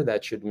connector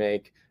that should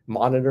make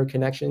monitor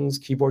connections,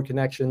 keyboard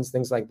connections,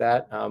 things like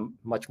that,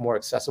 much more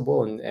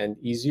accessible and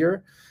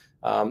easier.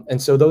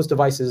 And so those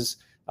devices,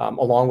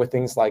 along with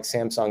things like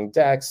Samsung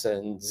DeX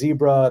and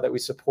Zebra that we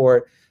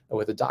support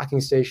with the docking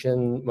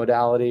station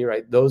modality,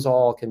 right? Those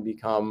all can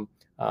become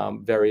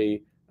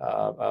very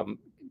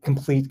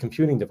complete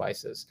computing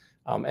devices.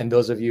 And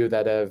those of you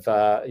that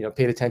have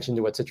paid attention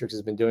to what Citrix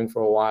has been doing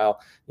for a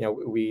while,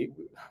 we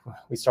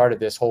started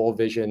this whole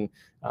vision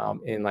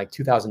in like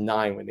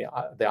 2009 when the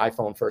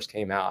iPhone first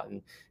came out,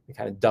 and we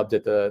kind of dubbed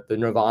it the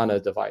Nirvana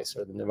device,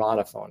 or the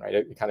Nirvana phone, right?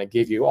 It kind of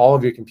gave you all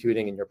of your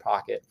computing in your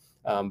pocket,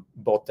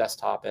 both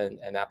desktop and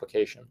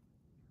application.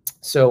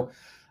 So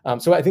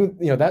I think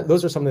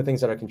those are some of the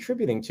things that are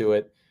contributing to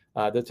it,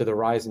 to the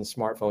rise in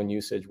smartphone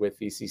usage with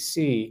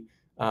VCC.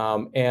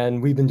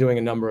 And we've been doing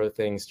a number of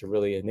things to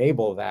really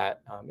enable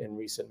that in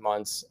recent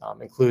months,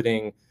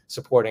 including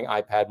supporting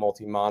iPad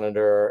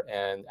multi-monitor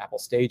and Apple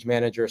Stage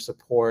Manager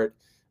support.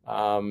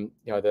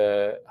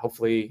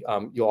 Hopefully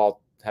you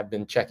all have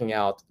been checking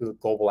out the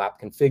Global App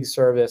Config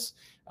service,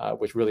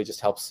 which really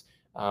just helps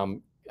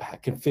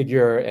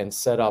configure and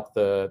set up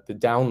the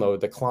download,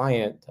 the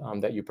client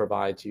that you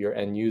provide to your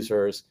end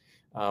users,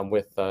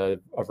 with a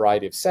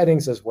variety of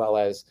settings, as well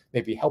as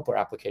maybe helper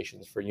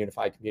applications for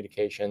unified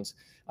communications.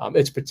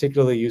 It's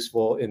particularly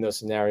useful in those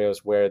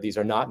scenarios where these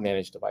are not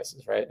managed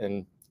devices, right?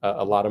 And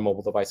a lot of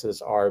mobile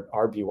devices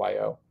are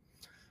BYO.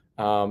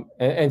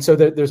 And so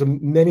there's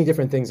many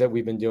different things that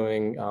we've been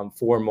doing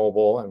for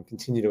mobile and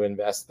continue to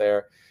invest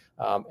there.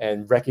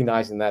 And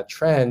recognizing that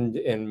trend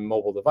in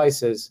mobile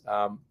devices,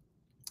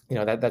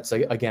 that's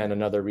again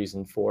another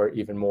reason for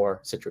even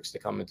more Citrix to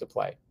come into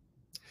play.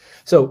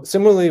 So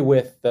similarly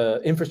with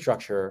the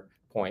infrastructure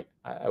point,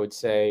 I would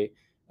say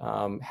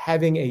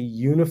having a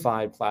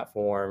unified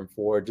platform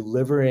for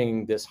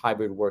delivering this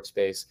hybrid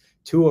workspace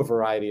to a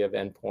variety of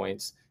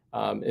endpoints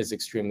is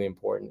extremely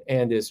important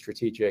and is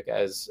strategic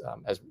as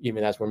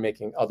we're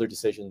making other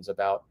decisions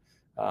about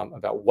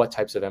what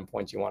types of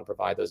endpoints you want to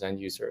provide those end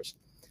users.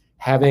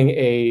 Having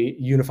a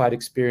unified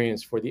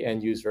experience for the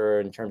end user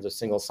in terms of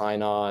single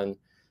sign-on,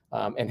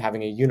 and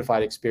having a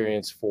unified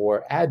experience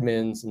for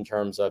admins in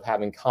terms of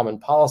having common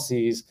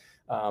policies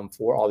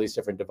for all these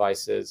different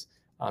devices,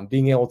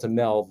 being able to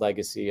meld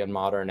legacy and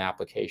modern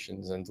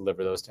applications and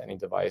deliver those to any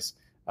device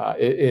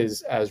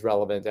is as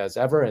relevant as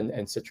ever, and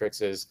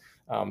Citrix is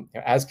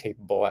as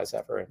capable as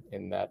ever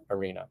in that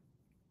arena.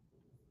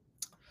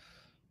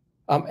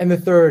 And the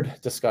third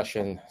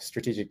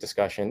strategic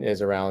discussion,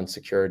 is around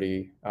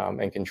security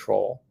and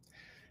control.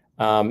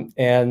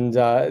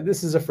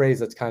 This is a phrase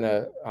that's kind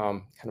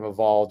of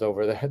evolved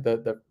over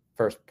the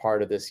first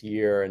part of this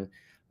year.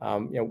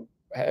 And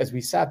as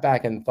we sat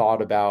back and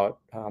thought about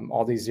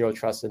all these zero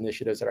trust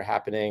initiatives that are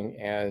happening,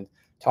 and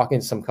talking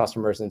to some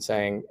customers and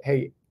saying,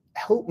 hey,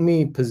 help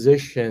me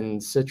position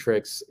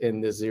Citrix in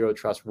this zero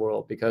trust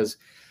world, because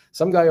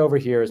some guy over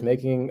here is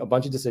making a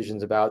bunch of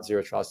decisions about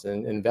zero trust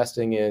and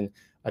investing in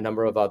a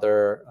number of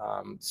other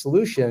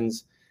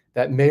solutions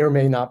that may or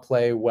may not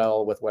play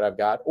well with what I've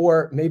got,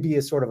 or maybe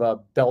is sort of a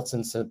belts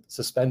and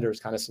suspenders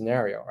kind of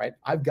scenario, right?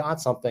 I've got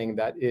something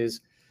that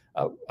is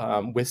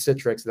with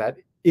Citrix that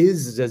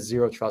is a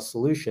zero trust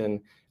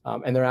solution,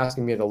 and they're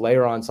asking me to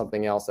layer on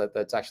something else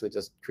that's actually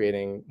just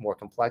creating more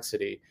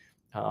complexity.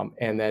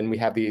 And then we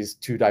have these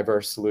two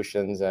diverse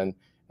solutions, and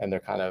they're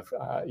kind of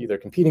either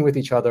competing with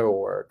each other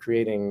or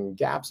creating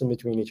gaps in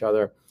between each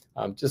other,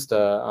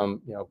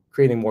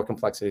 creating more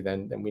complexity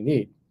than we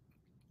need.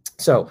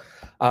 So,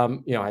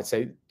 I'd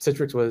say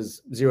Citrix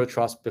was zero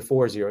trust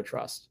before zero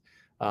trust.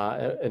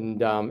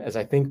 As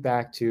I think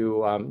back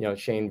to,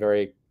 Shane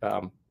very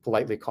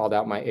politely called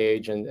out my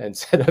age and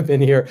said I've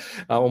been here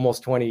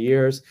almost 20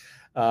 years.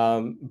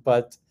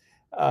 But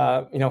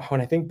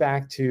when I think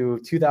back to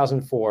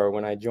 2004,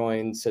 when I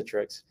joined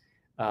Citrix,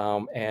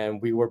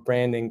 and we were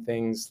branding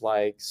things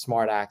like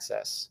Smart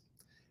Access.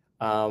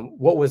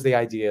 What was the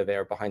idea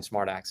there behind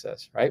Smart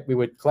Access, right? We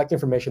would collect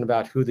information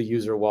about who the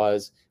user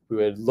was. We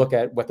would look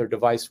at what their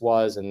device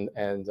was and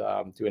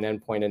do an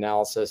endpoint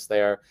analysis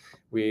there.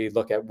 We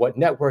look at what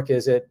network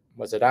is it?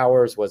 Was it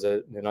ours? Was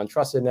it an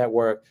untrusted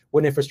network?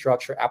 What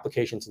infrastructure,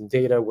 applications, and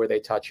data were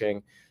they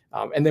touching?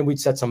 And then we'd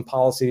set some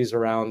policies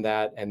around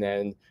that, and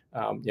then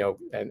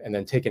and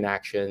then take an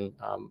action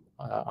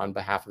on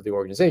behalf of the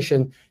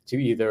organization to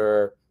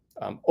either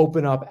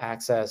open up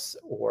access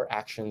or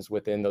actions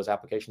within those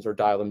applications or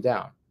dial them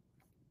down.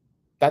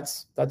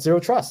 That's zero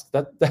trust.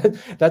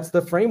 That's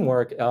the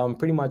framework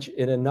pretty much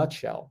in a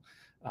nutshell.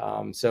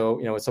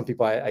 So with some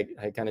people I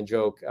kind of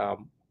joke,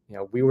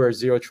 we were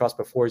zero trust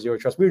before zero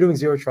trust. We were doing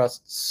zero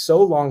trust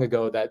so long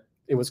ago that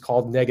it was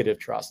called negative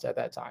trust at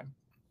that time.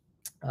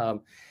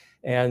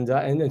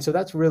 And so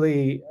that's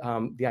really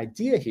the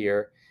idea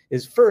here,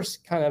 is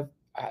first kind of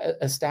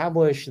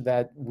establish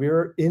that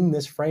we're in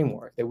this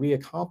framework, that we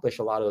accomplish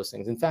a lot of those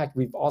things. In fact,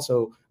 we've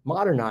also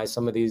modernized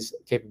some of these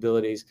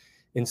capabilities.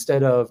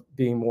 Instead of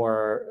being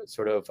more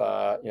sort of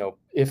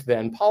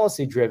if-then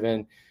policy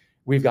driven,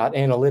 we've got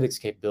analytics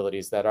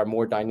capabilities that are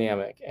more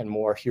dynamic and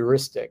more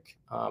heuristic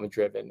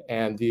driven,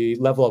 and the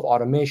level of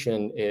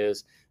automation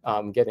is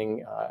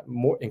getting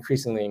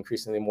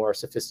increasingly more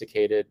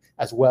sophisticated,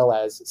 as well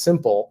as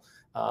simple,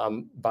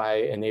 by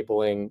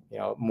enabling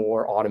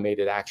more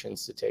automated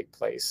actions to take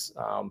place.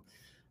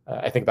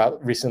 I think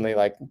about recently,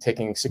 like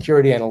taking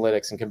security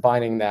analytics and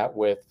combining that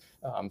with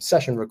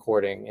session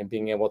recording and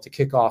being able to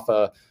kick off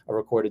a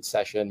recorded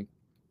session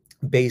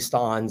based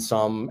on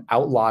some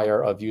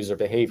outlier of user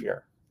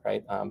behavior,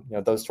 right?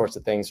 Those sorts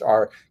of things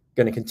are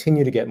going to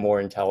continue to get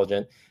more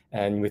intelligent.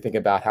 And we think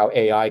about how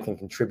AI can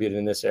contribute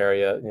in this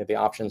area. The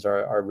options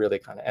are really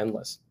kind of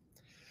endless.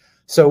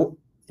 So,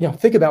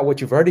 think about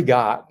what you've already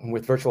got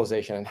with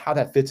virtualization and how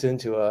that fits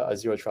into a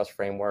zero trust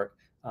framework.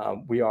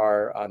 We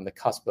are on the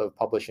cusp of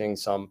publishing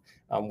some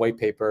white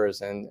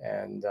papers and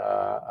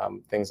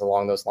things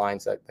along those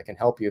lines that can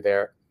help you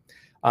there.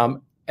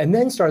 And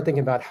then start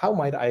thinking about how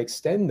might I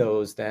extend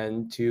those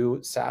then to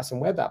SaaS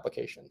and web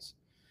applications,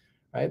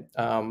 right?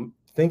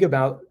 Think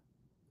about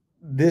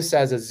this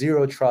as a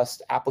zero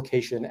trust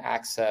application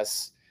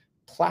access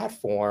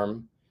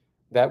platform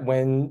that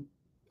when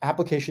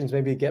applications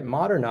maybe get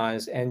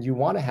modernized and you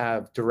want to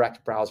have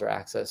direct browser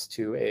access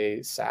to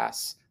a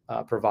SaaS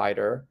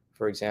provider,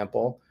 for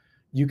example,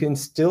 you can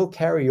still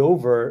carry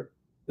over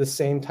the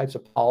same types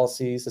of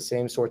policies, the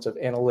same sorts of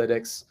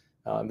analytics,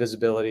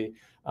 visibility,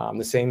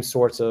 the same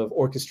sorts of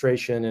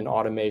orchestration and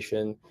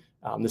automation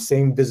the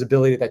same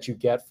visibility that you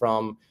get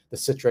from the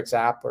Citrix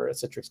app or a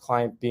Citrix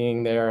client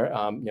being there,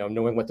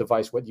 knowing what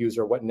device, what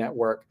user, what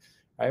network,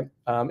 right?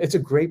 It's a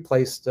great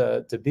place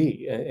to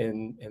be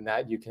in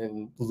that you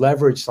can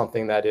leverage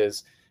something that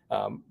is,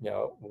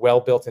 well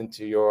built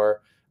into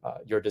your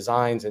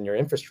designs and your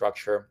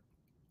infrastructure,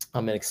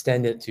 and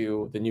extend it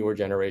to the newer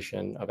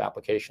generation of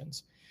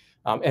applications.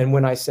 And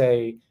when I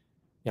say,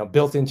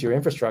 built into your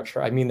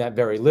infrastructure, I mean that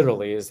very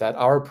literally. Is that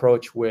our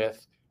approach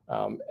with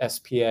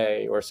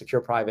SPA or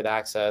secure private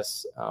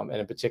access, and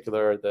in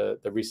particular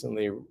the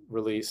recently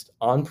released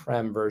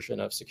on-prem version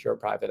of secure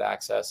private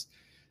access,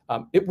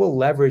 it will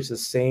leverage the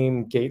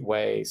same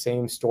gateway,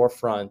 same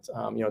storefront,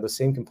 the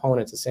same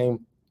components, the same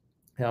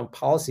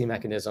policy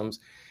mechanisms.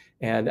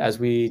 And as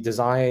we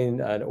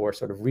design or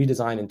sort of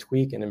redesign and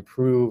tweak and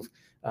improve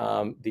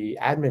the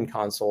admin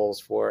consoles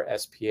for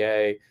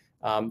SPA,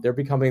 they're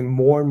becoming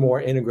more and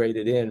more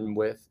integrated in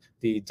with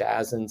the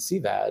DAS and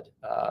CVAD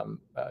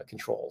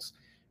controls.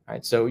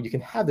 Right? So you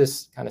can have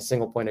this kind of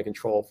single point of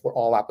control for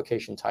all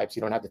application types.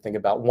 You don't have to think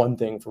about one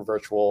thing for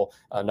virtual,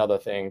 another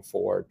thing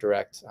for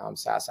direct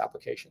SaaS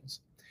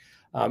applications.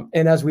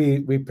 And as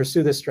we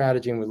pursue this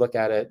strategy and we look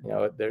at it,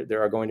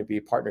 there are going to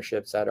be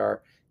partnerships that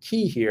are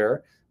key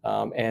here.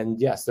 And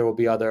yes, there will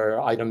be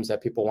other items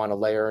that people want to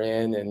layer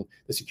in, and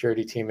the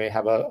security team may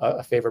have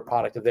a favorite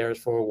product of theirs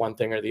for one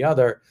thing or the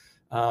other.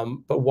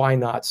 But why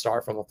not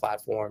start from a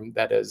platform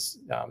that has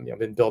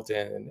been built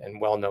in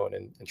and well known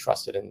and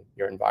trusted in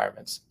your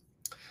environments?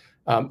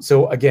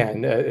 So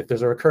again, if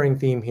there's a recurring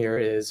theme here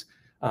is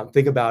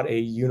think about a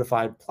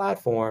unified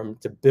platform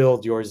to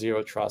build your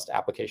zero trust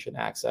application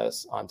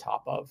access on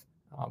top of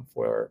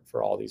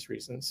for all these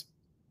reasons.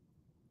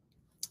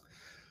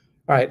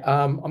 All right,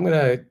 I'm going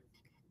to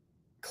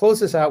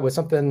close this out with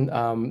something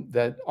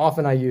that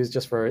often I use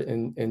just for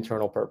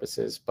internal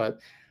purposes, but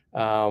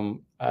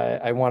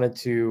I wanted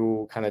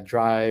to kind of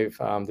drive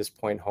this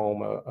point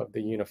home of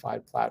the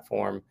unified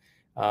platform,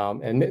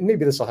 and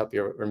maybe this will help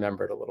you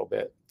remember it a little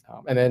bit,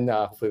 and then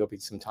hopefully there'll be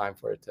some time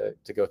for it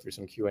to go through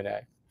some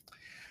Q&A.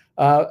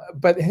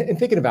 But in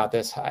thinking about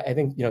this, I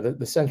think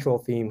the central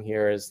theme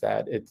here is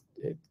that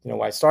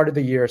I started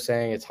the year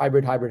saying it's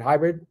hybrid, hybrid,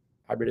 hybrid.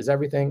 Hybrid is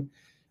everything.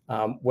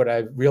 What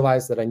I've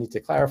realized that I need to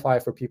clarify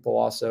for people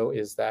also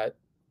is that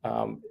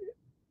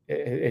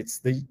it's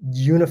the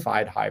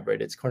unified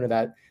hybrid. It's kind of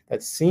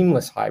that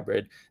seamless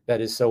hybrid that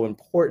is so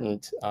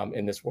important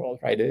in this world,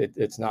 right?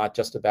 It's not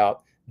just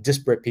about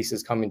disparate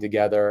pieces coming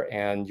together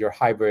and you're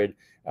hybrid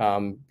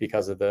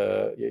because of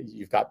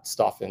you've got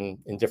stuff in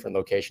different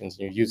locations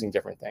and you're using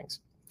different things.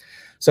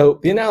 So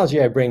the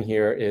analogy I bring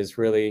here is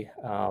really,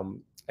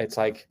 it's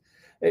like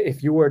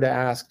if you were to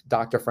ask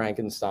Dr.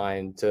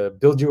 Frankenstein to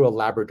build you a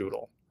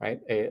Labradoodle,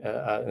 right?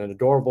 An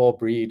adorable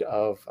breed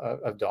of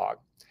dog.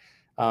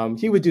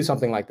 He would do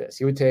something like this.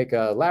 He would take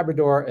a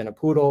Labrador and a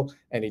Poodle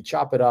and he'd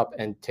chop it up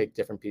and take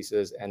different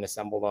pieces and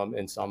assemble them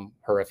in some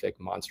horrific,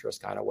 monstrous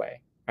kind of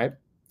way, right?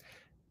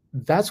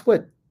 That's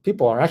what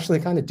people are actually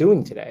kind of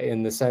doing today,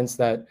 in the sense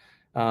that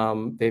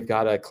they've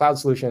got a cloud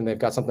solution, they've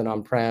got something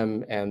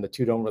on-prem, and the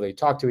two don't really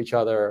talk to each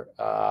other,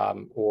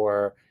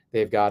 or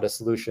they've got a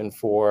solution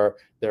for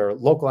their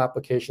local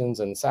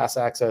applications and SaaS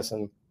access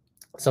and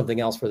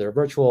something else for their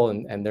virtual,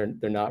 and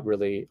they're not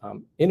really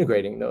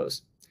integrating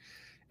those.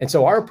 And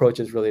so our approach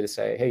is really to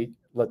say, hey,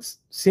 let's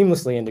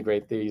seamlessly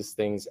integrate these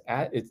things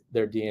at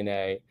their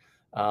DNA,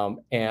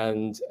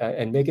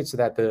 and make it so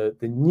that the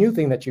new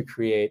thing that you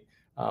create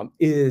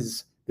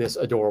is this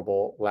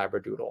adorable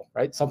Labradoodle,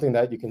 right? Something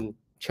that you can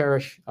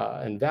cherish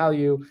and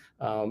value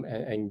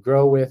and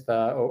grow with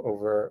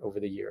over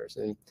the years.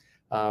 And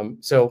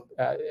so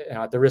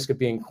at the risk of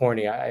being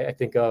corny, I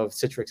think of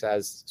Citrix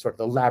as sort of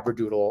the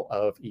Labradoodle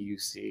of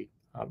EUC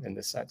in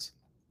this sense.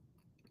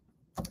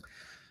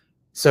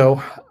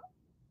 So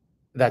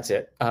that's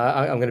it.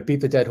 I'm going to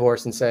beat the dead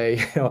horse and say,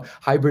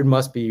 hybrid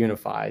must be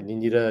unified. You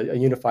need a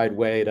unified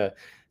way to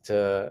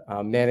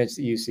manage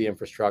the EUC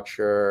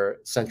infrastructure,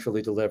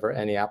 centrally deliver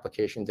any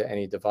application to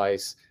any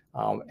device,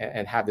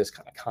 and have this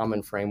kind of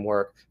common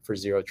framework for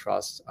zero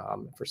trust,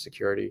 for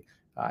security,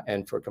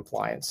 and for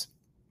compliance.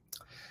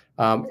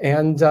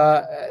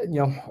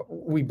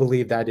 We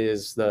believe that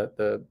is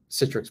the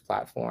Citrix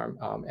platform,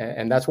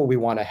 and that's what we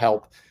want to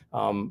help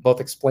both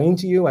explain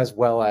to you, as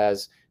well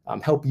as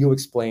help you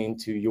explain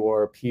to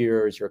your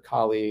peers, your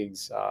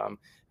colleagues,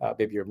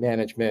 maybe your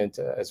management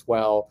as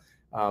well,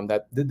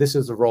 that this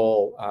is the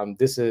role,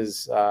 this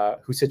is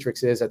who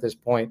Citrix is at this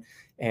point,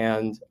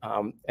 and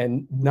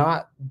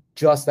not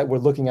just that we're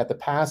looking at the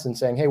past and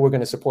saying, hey, we're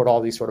going to support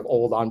all these sort of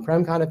old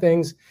on-prem kind of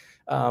things,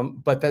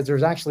 but that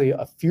there's actually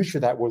a future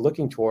that we're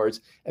looking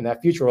towards, and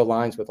that future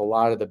aligns with a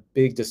lot of the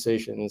big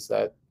decisions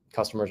that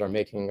customers are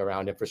making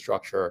around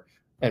infrastructure,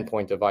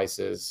 endpoint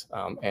devices,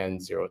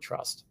 and zero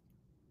trust.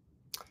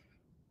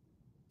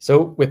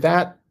 So with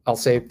that, I'll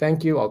say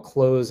thank you. I'll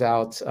close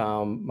out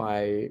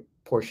my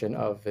portion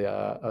of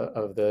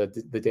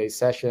the day's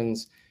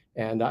sessions,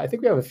 and I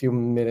think we have a few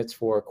minutes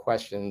for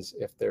questions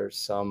if there's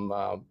some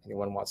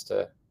anyone wants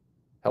to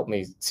help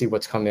me see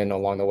what's come in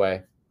along the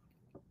way.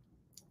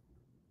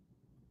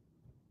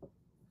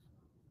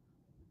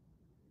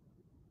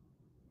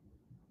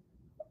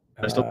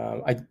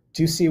 I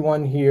do see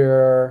one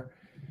here.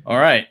 All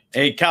right.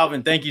 Hey,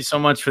 Calvin, thank you so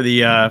much for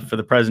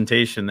the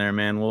presentation there,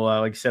 man. We'll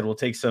like I said, we'll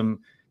take some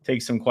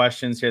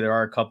questions here. There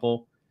are a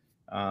couple.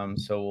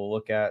 So we'll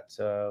look at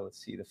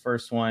let's see, the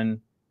first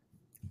one.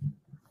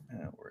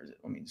 Where is it?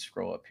 Let me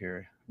scroll up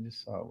here. I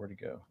just saw it. Where'd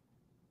it go?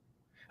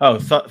 Oh,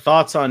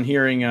 thoughts on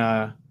hearing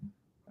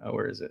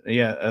where is it?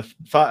 Yeah,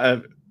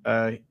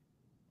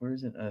 where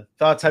is it?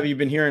 Thoughts, have you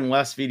been hearing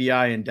less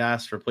VDI and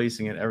DAS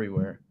replacing it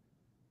everywhere?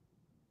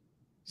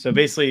 So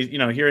basically,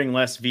 hearing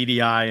less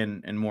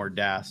VDI and more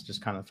DAS,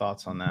 just kind of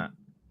thoughts on that.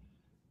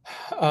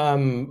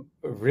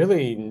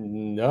 Really,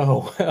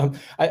 no.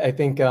 I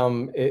think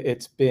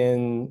it's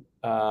been,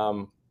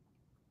 well,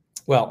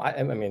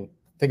 I mean,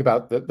 think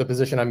about the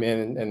position I'm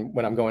in and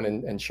when I'm going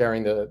and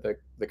sharing the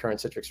current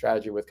Citrix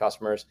strategy with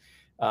customers.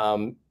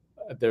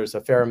 There's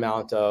a fair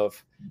amount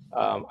of,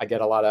 I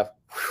get a lot of,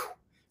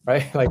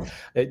 right? Like,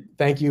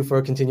 thank you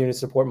for continuing to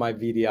support my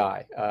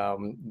VDI.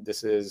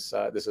 This is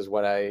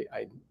what I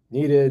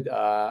needed.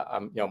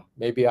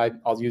 Maybe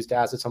I'll use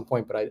DAS at some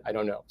point, but I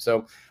don't know.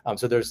 So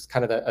there's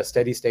kind of a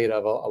steady state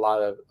of a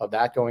lot of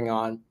that going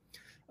on.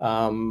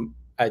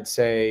 I'd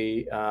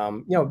say,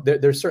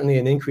 there's certainly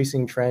an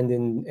increasing trend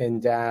in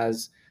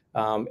DAS,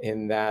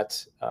 in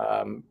that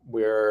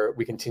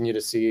we continue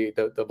to see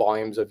the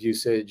volumes of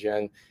usage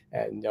and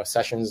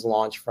sessions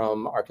launch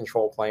from our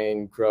control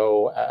plane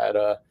grow at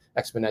a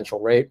exponential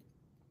rate.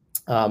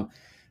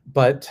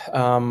 But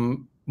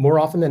more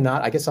often than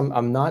not, I guess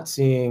I'm not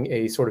seeing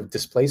a sort of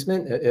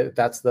displacement. If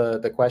that's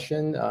the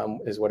question,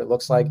 is what it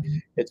looks like.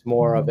 It's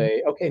more of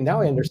a, okay,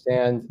 now I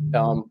understand,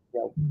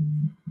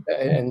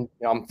 and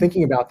I'm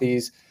thinking about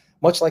these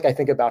much like I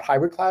think about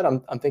hybrid cloud.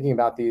 I'm thinking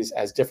about these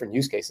as different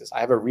use cases.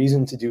 I have a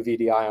reason to do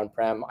VDI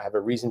on-prem. I have a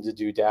reason to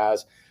do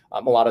DAS.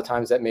 A lot of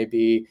times that may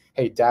be,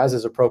 hey, DAS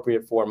is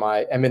appropriate for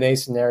my M&A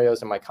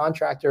scenarios and my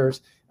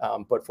contractors,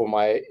 but for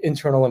my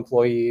internal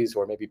employees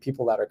or maybe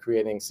people that are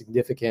creating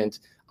significant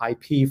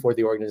IP for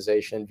the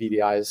organization,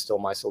 VDI is still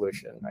my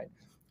solution, right?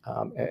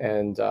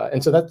 And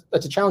so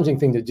that's a challenging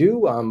thing to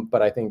do,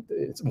 but I think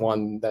it's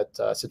one that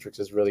Citrix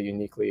is really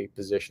uniquely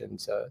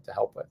positioned to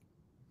help with.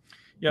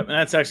 Yep, and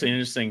that's actually an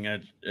interesting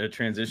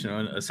transition.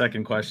 A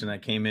second question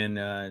that came in,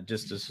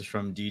 this is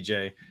from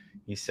DJ.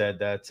 He said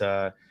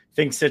that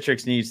thinks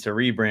Citrix needs to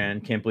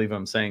rebrand. Can't believe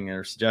I'm saying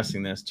or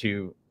suggesting this,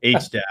 to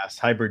HDAS,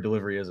 Hybrid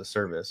Delivery as a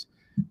Service.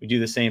 We do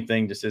the same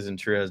thing, just isn't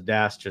true, as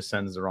DAS just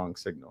sends the wrong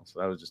signal. So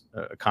that was just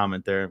a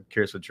comment there. I'm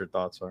curious what your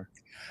thoughts are.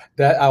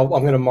 That I'm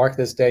going to mark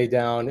this day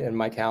down in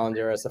my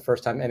calendar as the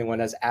first time anyone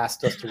has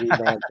asked us to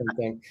rebrand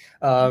something.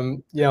 I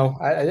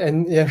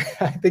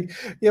think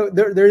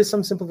there is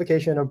some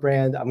simplification of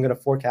brand. I'm going to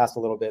forecast a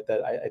little bit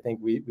that I think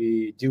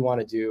we do want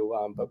to do,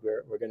 but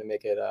we're going to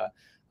make it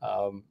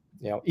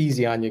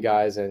easy on you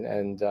guys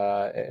and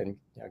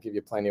give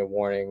you plenty of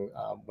warning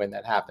when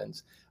that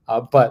happens.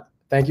 But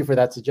thank you for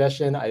that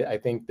suggestion. I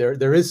think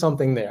there is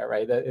something there,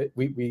 right? That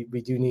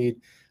we do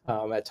need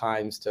at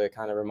times to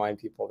kind of remind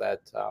people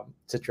that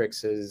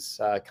Citrix is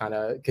kind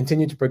of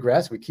continue to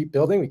progress. We keep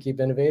building, we keep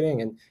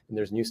innovating, and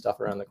there's new stuff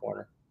around the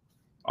corner.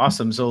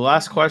 Awesome. So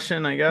last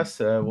question, I guess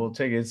we'll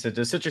take it. So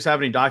does Citrix have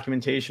any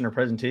documentation or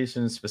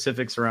presentation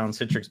specifics around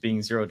Citrix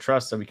being zero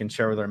trust that we can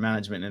share with our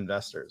management and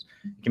investors?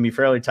 It can be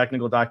fairly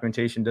technical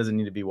documentation, doesn't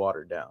need to be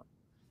watered down.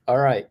 All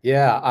right.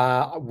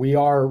 Yeah, we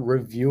are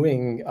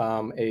reviewing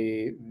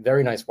a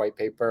very nice white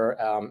paper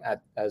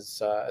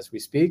as we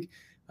speak.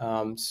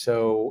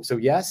 So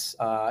yes,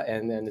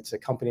 and then it's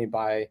accompanied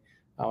by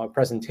a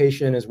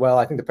presentation as well.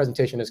 I think the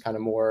presentation is kind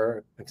of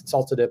more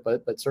consultative,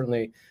 but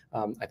certainly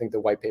I think the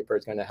white paper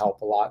is going to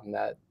help a lot in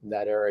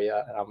that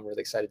area, and I'm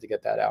really excited to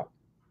get that out.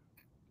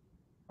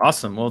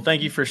 Awesome. Well,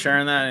 thank you for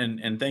sharing that,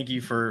 and thank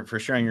you for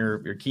sharing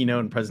your keynote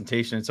and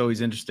presentation. It's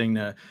always interesting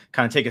to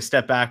kind of take a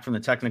step back from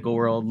the technical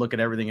world, look at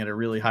everything at a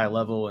really high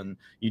level, and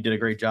you did a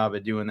great job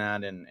at doing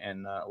that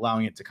and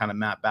allowing it to kind of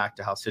map back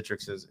to how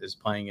Citrix is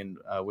playing in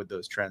with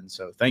those trends.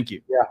 So thank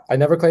you. Yeah, I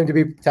never claimed to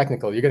be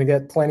technical. You're going to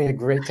get plenty of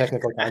great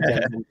technical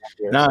content.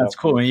 Here, no, it's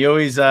cool. And you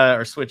always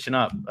are switching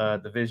up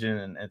the vision,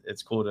 and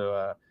it's cool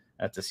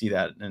to see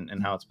that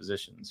and how it's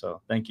positioned.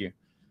 So thank you.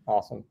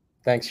 Awesome.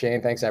 Thanks,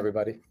 Shane. Thanks,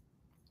 everybody.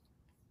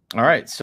 All right. So